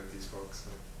to play with these folks.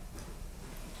 So.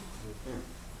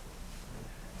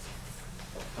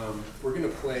 We're going to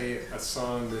play a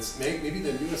song that's maybe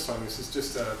the newest song. This is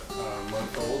just a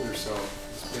month old or so.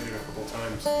 Just played it a couple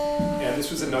times. And this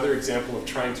was another example of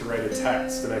trying to write a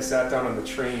text. And I sat down on the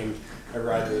train. I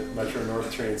ride the Metro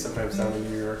North train sometimes down to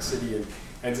New York City,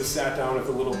 and just sat down with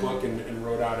a little book and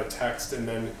wrote out a text, and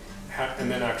then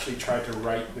actually tried to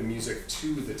write the music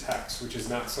to the text, which is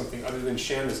not something other than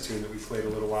Chanda's tune that we played a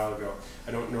little while ago.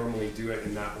 I don't normally do it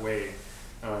in that way.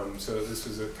 So this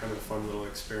was a kind of a fun little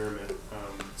experiment.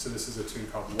 So this is a tune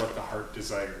called What the Heart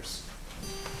Desires.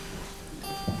 My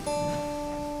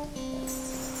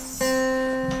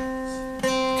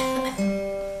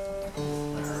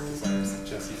heart desires that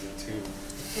Jesse's in tune.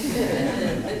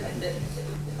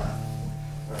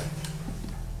 All right.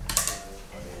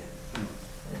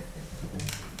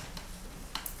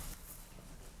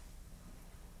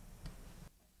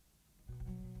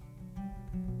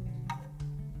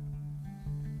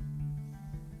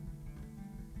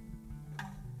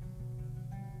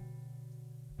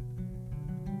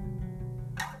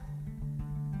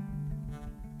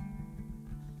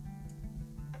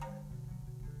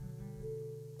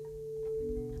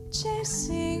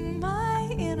 Chasing my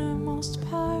innermost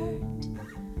part,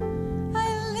 I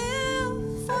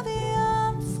live for the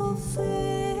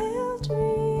unfulfilled dream.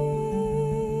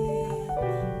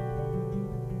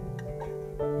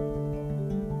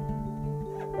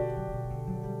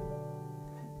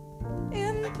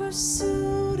 In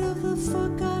pursuit of the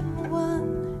forgotten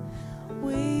one,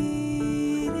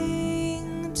 waiting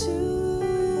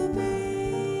to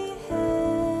be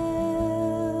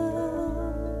held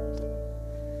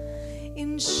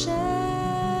in shadows,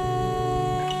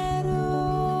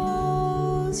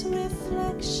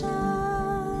 reflection,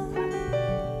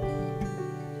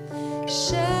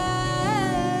 shadows,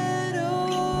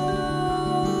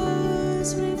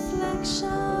 reflection.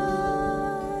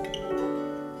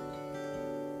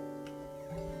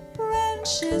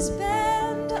 Branches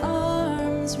bend,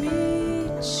 arms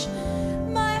reach,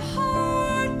 my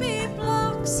heartbeat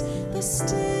blocks the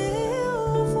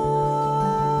still voice.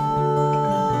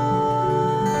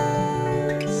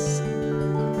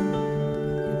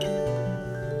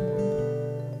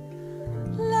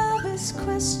 Love is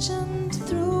questioned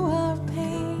through our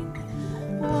pain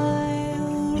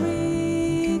while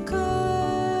recurring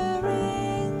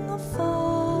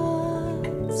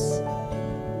thoughts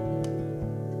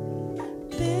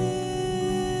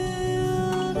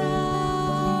build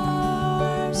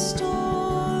our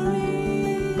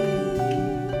story,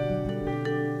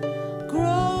 grow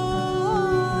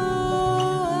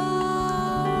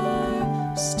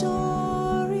our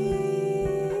story.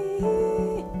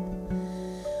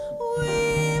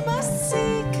 We must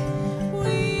seek,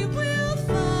 we will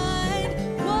find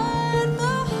what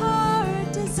the heart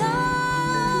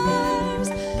desires.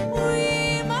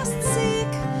 We must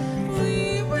seek,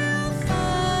 we will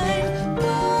find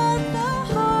what the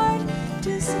heart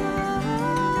desires.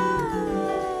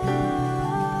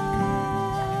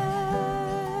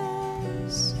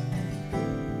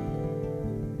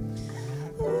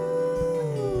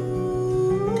 Ooh.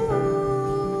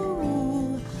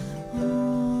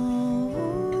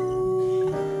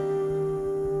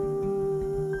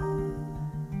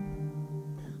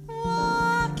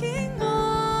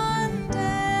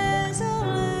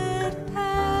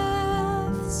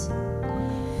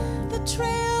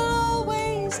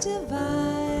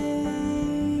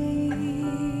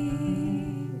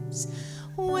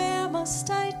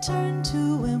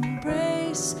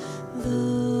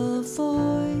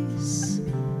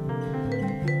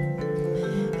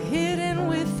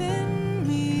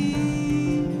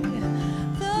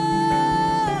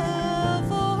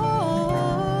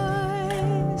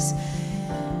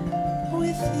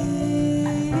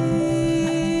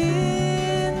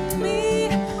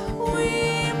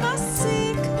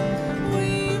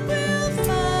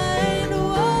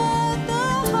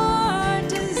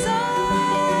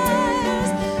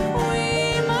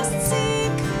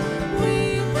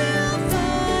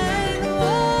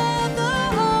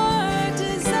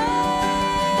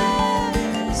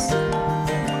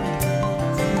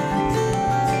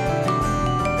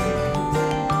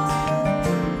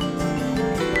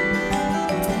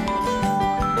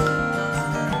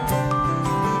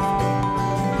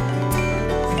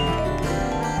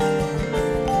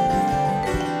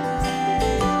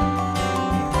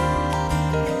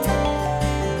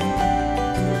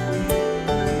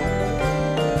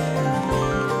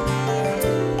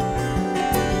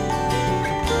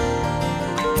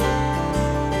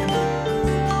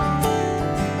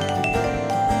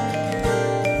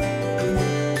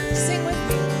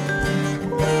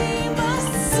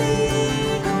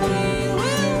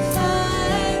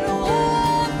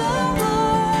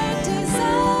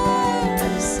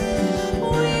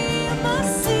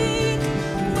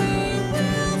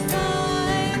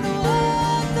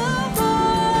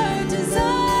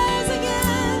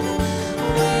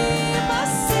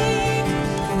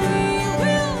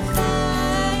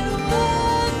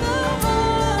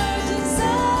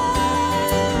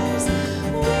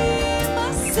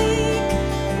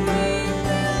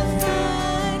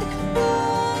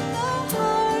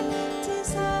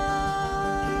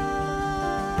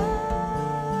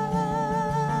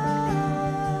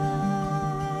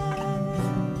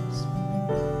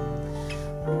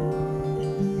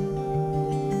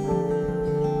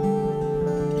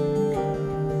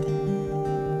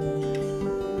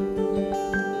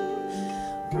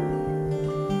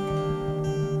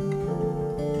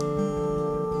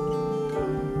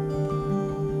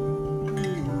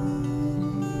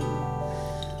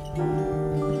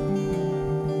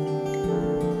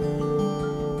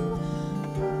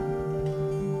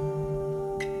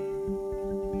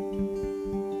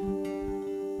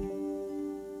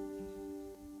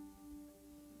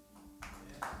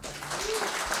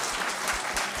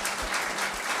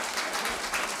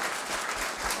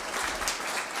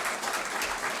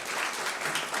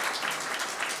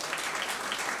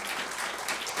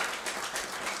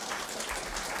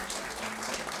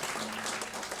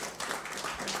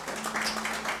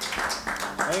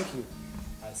 Thank you.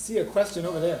 I see a question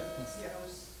over there. Yes. Yeah, I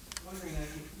was wondering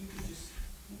if you could just,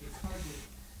 it's hard to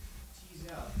tease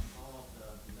out all of the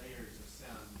layers of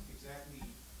sound, exactly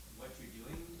what you're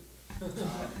doing.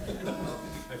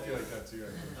 I feel like that too.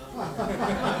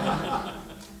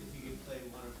 If you could play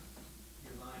one of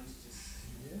your lines, just.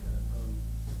 Yeah.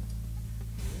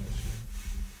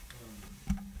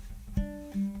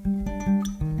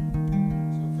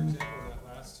 So, for example, that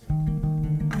last tune.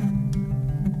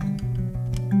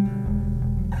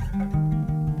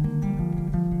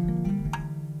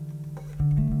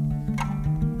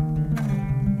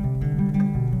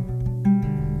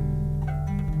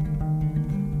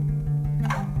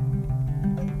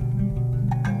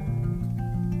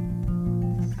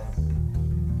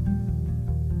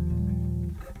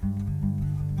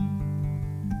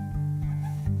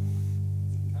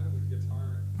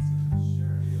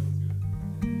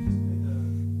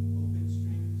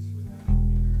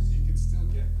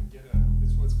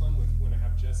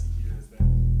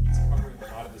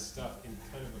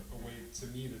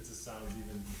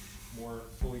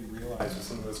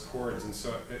 Chords, and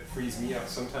so it frees me up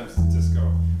sometimes to just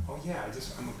go, oh yeah,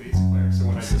 I'm a bass player. So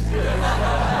when I just when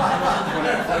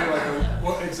I play like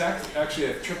well, exactly. Actually,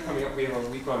 a trip coming up. We have a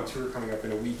week-long tour coming up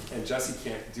in a week, and Jesse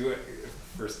can't do it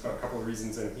for a couple of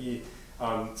reasons. And he,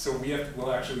 so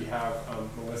we'll actually have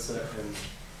Melissa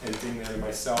and Dingman and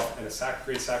myself and a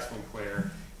great saxophone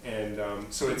player. And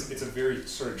so it's a very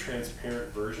sort of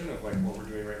transparent version of like what we're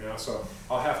doing right now. So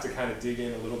I'll have to kind of dig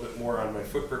in a little bit more on my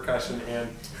foot percussion and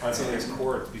on some of these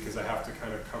chords because I have to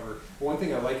kind of cover. One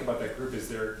thing I like about that group is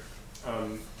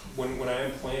when I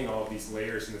am playing all of these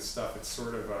layers and this stuff, it's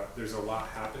sort of there's a lot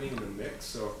happening in the mix.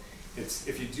 So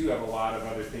if you do have a lot of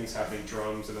other things happening,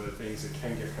 drums and other things, it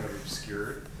can get kind of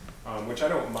obscured, which I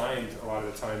don't mind a lot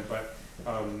of the time, but.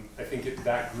 I think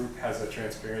that group has a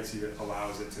transparency that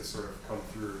allows it to sort of come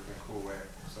through in a cool way.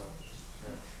 So,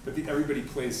 yeah. But everybody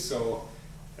plays so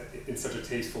in such a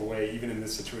tasteful way. Even in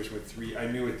this situation with three, I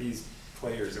knew with these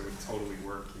players it would totally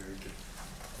work. You know, you could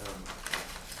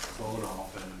clone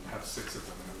off and have 6 of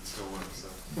them, and it would still work. So.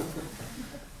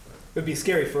 It would be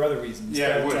scary for other reasons.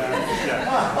 Yeah, it would.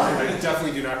 Yeah. I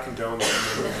definitely do not condone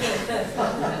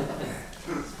that.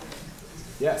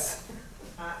 Yes.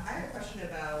 I have a question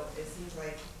about, it seems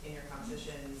like in your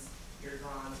compositions, you're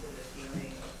drawn to the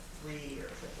feeling of 3 or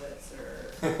triplets or...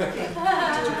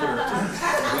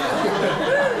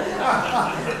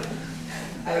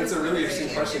 That's a really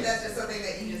interesting question. If that's just something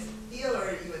that you just feel, or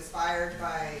are you inspired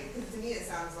by, because to me it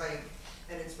sounds like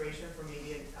an inspiration for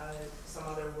maybe some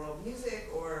other world music,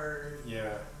 or...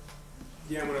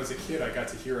 Yeah, when I was a kid, I got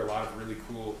to hear a lot of really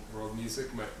cool world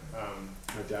music. My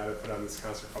dad had put on this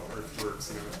concert called Earthworks,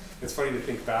 and it's funny to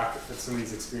think back at some of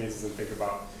these experiences and think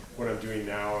about what I'm doing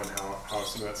now and how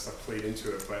some of that stuff played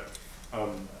into it. But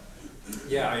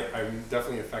yeah, I'm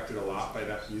definitely affected a lot by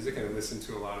that music, and I listen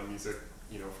to a lot of music,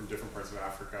 from different parts of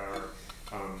Africa.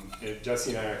 And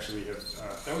Jesse and I actually have,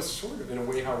 that was sort of in a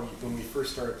way how when we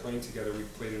first started playing together, we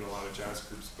played in a lot of jazz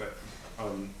groups, but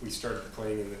we started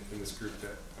playing in this group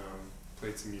that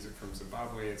played some music from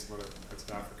Zimbabwe and some other parts of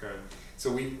Africa. And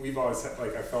so we've always had,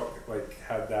 I felt like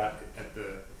had that at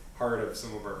the heart of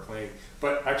some of our playing.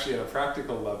 But actually on a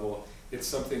practical level, it's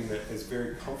something that is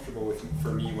very comfortable for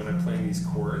me when I'm playing these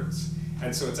chords.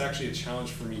 And so it's actually a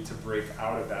challenge for me to break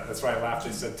out of that. That's why I laughed.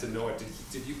 I said to Noah,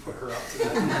 did you put her up to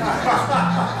that?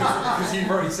 Because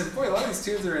you've already said, boy, a lot of these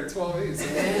tunes are in 12/8.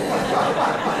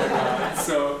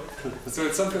 So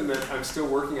it's something that I'm still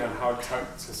working on, how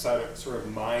to sort of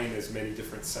mine as many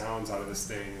different sounds out of this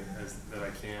thing that I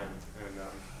can. And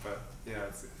but yeah,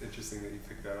 it's interesting that you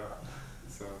picked that up.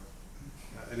 So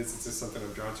it's just something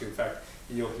I'm drawn to. In fact,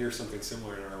 you'll hear something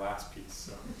similar in our last piece.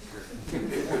 So.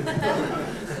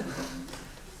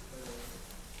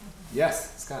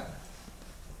 Yes, Scott.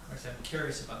 Of course, I'm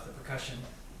curious about the percussion.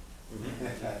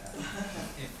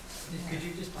 Could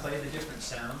you just play the different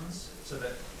sounds so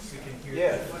that we can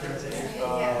hear the things that you're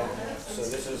so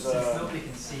this is since nobody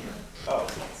can see them. Oh.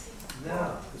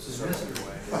 No, this is Mr.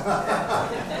 Way.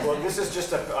 Well, this is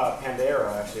just a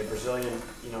pandeiro, actually, a Brazilian,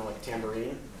 like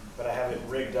tambourine, but I have it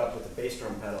rigged up with a bass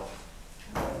drum pedal.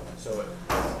 So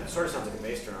it sort of sounds like a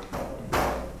bass drum.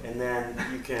 And then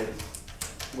you can,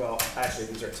 well, actually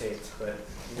these are taped, but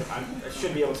I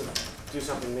should be able to do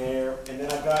something there. And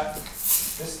then I've got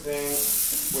this thing,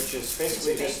 which is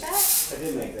basically Did you make that? I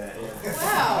did make that, yeah.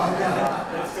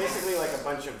 Wow. It's basically like a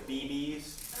bunch of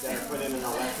BBs that are put in an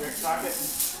electric socket.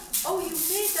 Oh, you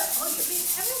made everything.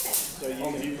 So you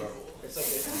can, it's like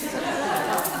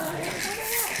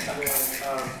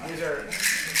these are,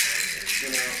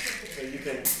 so you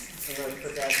can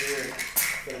put that here and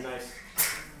get a nice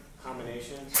combination.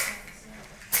 intonation.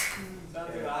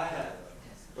 Sounds like a hi-hat.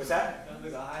 What's that? Sounds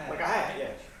like a hi-hat. Like a hi-hat,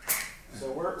 yeah.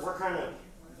 So we're kind of,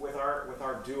 with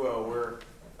our duo, we're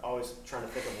always trying to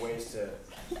think of ways to,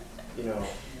 you know,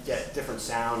 get different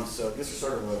sounds. So this is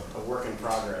sort of a work in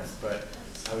progress. But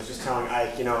I was just telling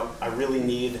Ike, you know, I really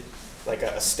need like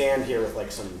a stand here with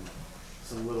like some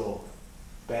little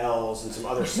bells and some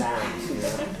other sounds. You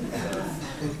know?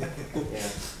 Yeah.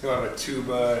 You'll have a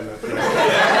tuba and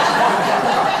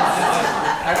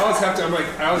I always have to.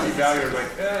 I always evaluate. I'm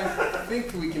like, I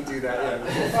think we can do that.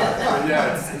 Yeah, but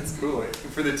yeah, it's cool.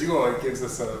 For the duo, it gives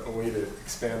us a way to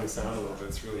expand the sound a little bit.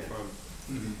 It's really fun.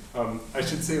 I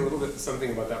should say a little bit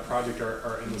something about that project,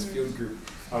 our Endless Field group.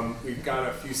 We've got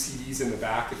a few CDs in the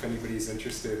back if anybody's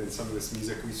interested in some of this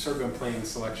music. We've sort of been playing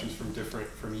selections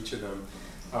from each of them.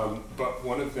 But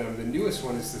one of them, the newest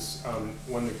one, is this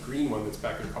one, the green one that's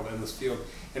back there called Endless Field.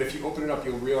 And if you open it up,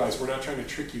 you'll realize we're not trying to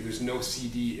trick you. There's no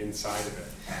CD inside of it.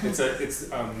 It's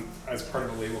as part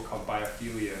of a label called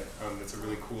Biophilia. That's a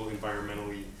really cool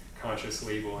environmentally conscious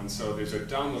label. And so there's a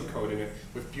download code in it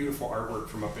with beautiful artwork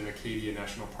from up in Acadia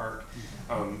National Park.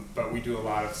 But we do a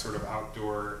lot of sort of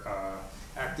outdoor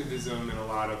activism and a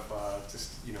lot of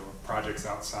just, you know, projects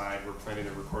outside. We're planning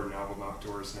to record an album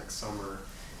outdoors next summer.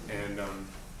 And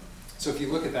so if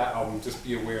you look at that album, just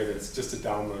be aware that it's just a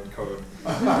download code,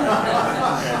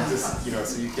 and just, you know,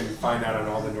 so you can find that on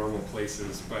all the normal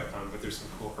places. But there's some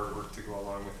cool artwork to go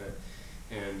along with it,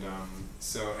 and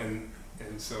so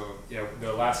yeah,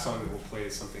 the last song that we'll play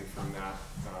is something from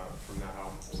that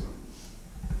album. So.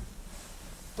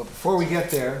 But before we get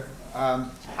there, I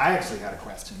actually had a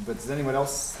question. But does anyone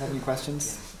else have any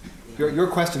questions? Your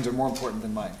questions are more important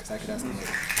than mine because I could ask them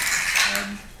later.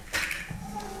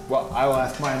 Well, I will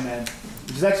ask mine then,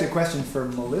 which is actually a question for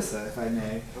Melissa, if I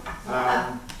may.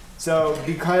 So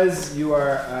because you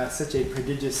are such a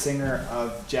prodigious singer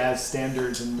of jazz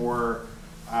standards and more,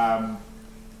 I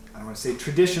don't want to say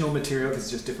traditional material, because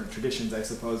it's just different traditions, I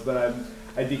suppose, but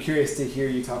I'd be curious to hear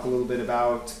you talk a little bit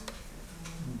about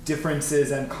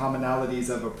differences and commonalities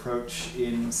of approach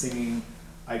in singing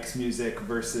Ike's music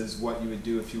versus what you would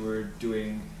do if you were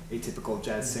doing a typical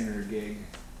jazz singer gig.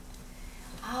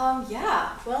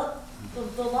 Yeah, well,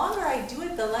 the longer I do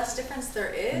it, the less difference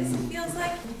there is, it feels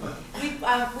like.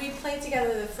 We played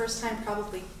together the first time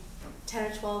probably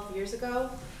 10 or 12 years ago.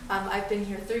 I've been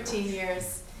here 13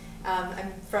 years.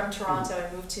 I'm from Toronto.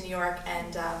 I moved to New York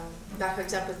and got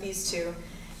hooked up with these two,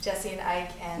 Jesse and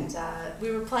Ike, and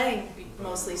we were playing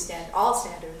mostly all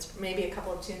standards, maybe a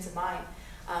couple of tunes of mine.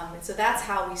 And so that's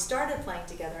how we started playing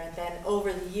together, and then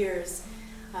over the years,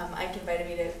 Ike invited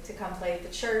me to come play at the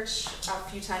church a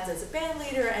few times as a band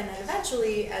leader, and then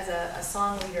eventually as a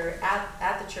song leader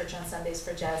at the church on Sundays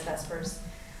for Jazz Vespers.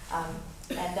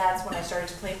 And that's when I started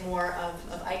to play more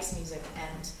of Ike's music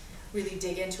and really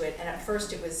dig into it. And at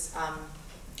first it was,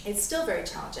 it's still very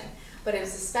challenging, but it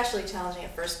was especially challenging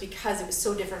at first because it was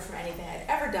so different from anything I'd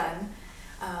ever done.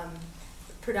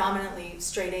 Predominantly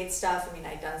straight 8 stuff. I mean,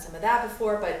 I'd done some of that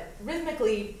before, but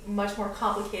rhythmically much more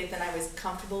complicated than I was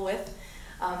comfortable with.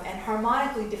 And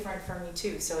harmonically different for me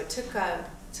too. So it took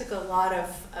a lot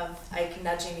of Ike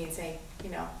nudging me and saying,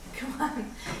 you know, come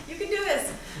on, you can do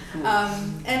this.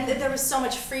 And there was so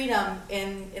much freedom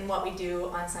in what we do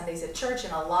on Sundays at church,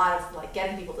 and a lot of like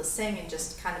getting people to sing and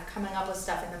just kind of coming up with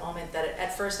stuff in the moment that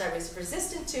at first I was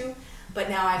resistant to, but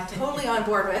now I'm totally on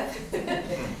board with.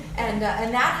 And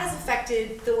that has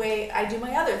affected the way I do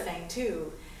my other thing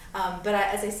too. But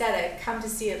as I said, I've come to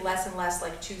see it less and less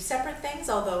like 2 separate things,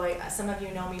 although some of you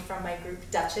know me from my group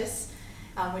Duchess,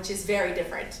 which is very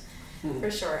different, for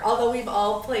sure. Although we've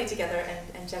all played together,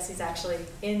 and Jesse's actually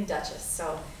in Duchess,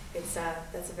 so it's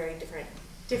that's a very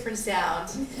different sound.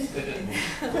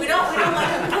 we don't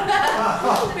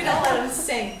let him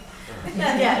sing.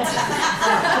 Not yet.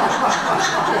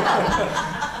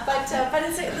 But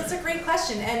it's a great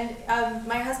question. And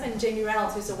my husband, Jamie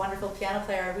Reynolds, who's a wonderful piano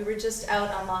player, we were just out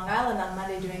on Long Island on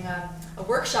Monday doing a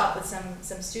workshop with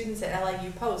some students at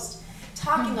LIU Post,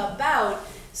 talking about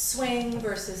swing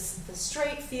versus the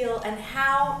straight feel, and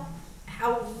how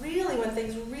really when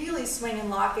things really swing and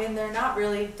lock in, they're not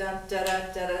really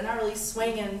da-da-da-da, they're not really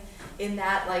swinging in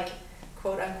that like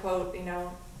quote-unquote, you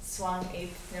know, swung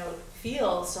 8th note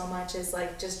feel so much as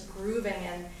like just grooving,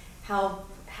 and how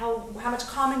much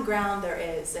common ground there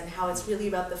is, and how it's really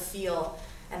about the feel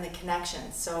and the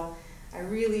connection. So I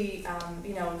really,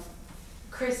 you know,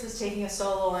 Chris was taking a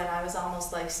solo and I was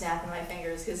almost like snapping my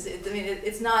fingers because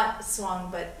it's not swung,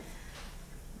 but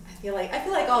I feel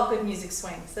like all good music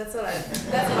swings. That's what I'll say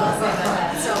about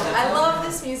that. So I love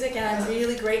this music, and I'm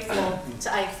really grateful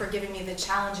to Ike for giving me the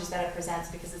challenges that it presents,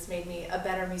 because it's made me a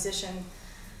better musician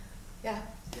Yeah.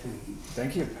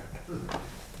 Thank you.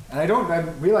 And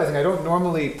I'm realizing I don't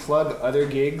normally plug other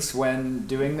gigs when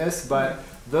doing this, but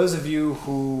those of you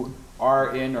who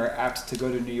are in or apt to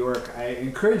go to New York, I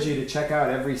encourage you to check out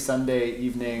every Sunday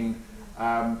evening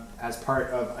as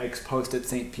part of Ike's post at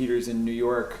St. Peter's in New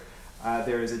York.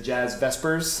 There is a Jazz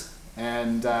Vespers,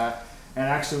 and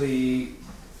actually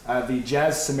the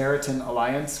Jazz Samaritan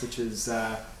Alliance, which is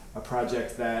a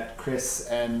project that Chris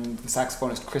and the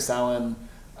saxophonist Chris Allen,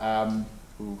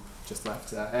 who just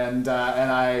left, and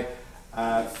I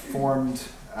formed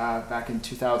back in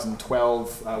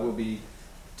 2012. We'll be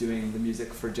doing the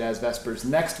music for Jazz Vespers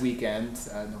next weekend,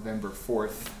 November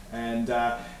 4th. And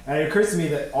it occurs to me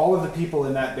that all of the people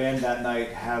in that band that night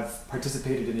have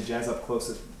participated in a Jazz Up Close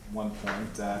at one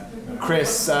point.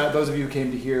 Chris, those of you who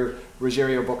came to hear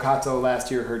Rogerio Boccato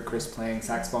last year heard Chris playing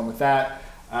saxophone with that.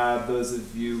 Those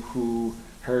of you who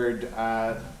heard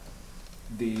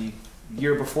the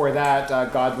year before that,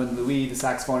 Godwin Louis, the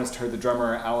saxophonist, heard the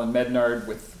drummer Alan Mednard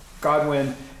with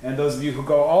Godwin. And those of you who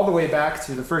go all the way back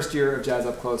to the first year of Jazz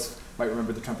Up Close might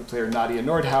remember the trumpet player Nadia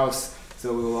Nordhaus.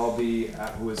 So we will all be,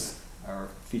 who was our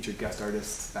featured guest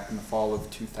artist back in the fall of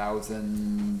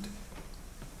 2000.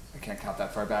 I can't count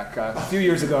that far back, a few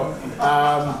years ago.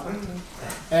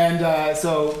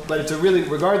 But it's a really,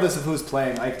 regardless of who's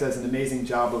playing, Ike does an amazing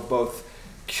job of both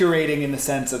curating in the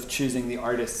sense of choosing the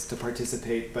artists to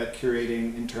participate, but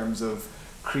curating in terms of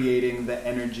creating the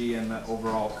energy and the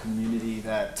overall community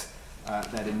that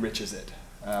enriches it.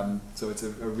 So it's a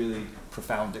really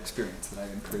profound experience that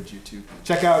I encourage you to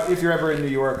check out if you're ever in New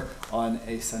York on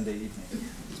a Sunday evening,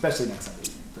 especially next Sunday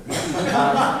evening.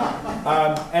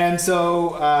 And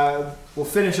so we'll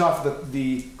finish off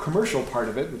the commercial part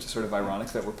of it, which is sort of ironic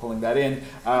that we're pulling that in.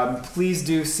 Please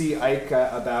do see Ike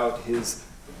about his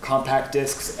compact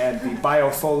discs and the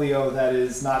Biofolio that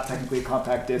is not technically a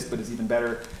compact disc but is even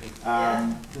better.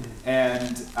 And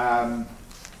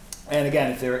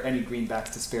again, if there are any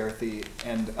greenbacks to spare at the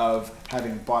end of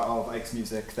having bought all of Ike's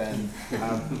music, then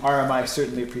RMI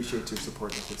certainly appreciates your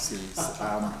support of this series.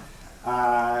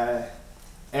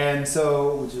 And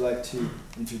so, would you like to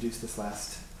introduce this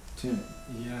last tune?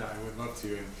 Yeah, I would love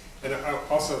to. And I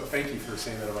also thank you for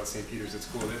saying that about St. Peter's. It's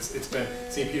cool. It's been,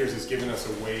 St. Peter's has given us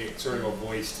a way, sort of a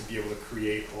voice to be able to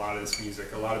create a lot of this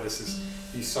music. A lot of this is,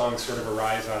 these songs sort of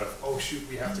arise out of, oh shoot,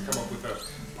 we have to come up with a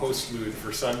postlude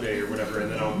for Sunday or whatever,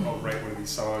 and then I'll write one of these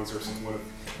songs, or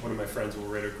one of my friends will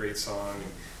write a great song.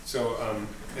 And so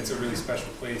it's a really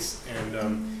special place.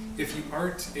 And if you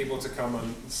aren't able to come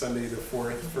on Sunday the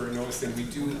 4th for Noah's thing, we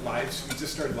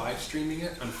just started live streaming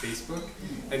it on Facebook.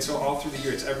 And so all through the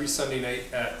year, it's every Sunday night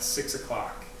at 6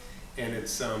 o'clock. And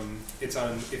it's on,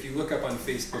 if you look up on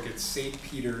Facebook, it's St.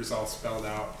 Peter's, all spelled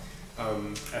out,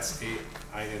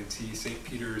 S-A-I-N-T, St.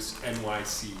 Peter's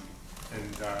NYC.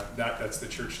 And that's the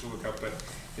church to look up. But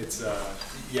it's,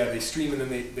 yeah, they stream, and then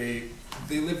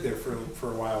they live there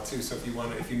for a while too. So if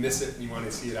you miss it and you want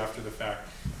to see it after the fact,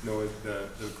 Noah, the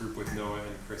group with Noah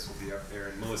and Chris will be up there,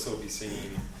 and Melissa will be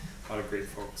singing. A lot of great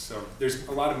folks. So there's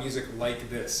a lot of music like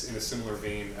this in a similar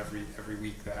vein every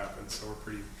week that happens. So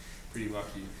we're pretty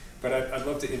lucky. But I'd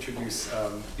love to introduce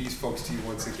these folks to you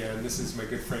once again. This is my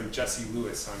good friend Jesse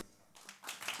Lewis on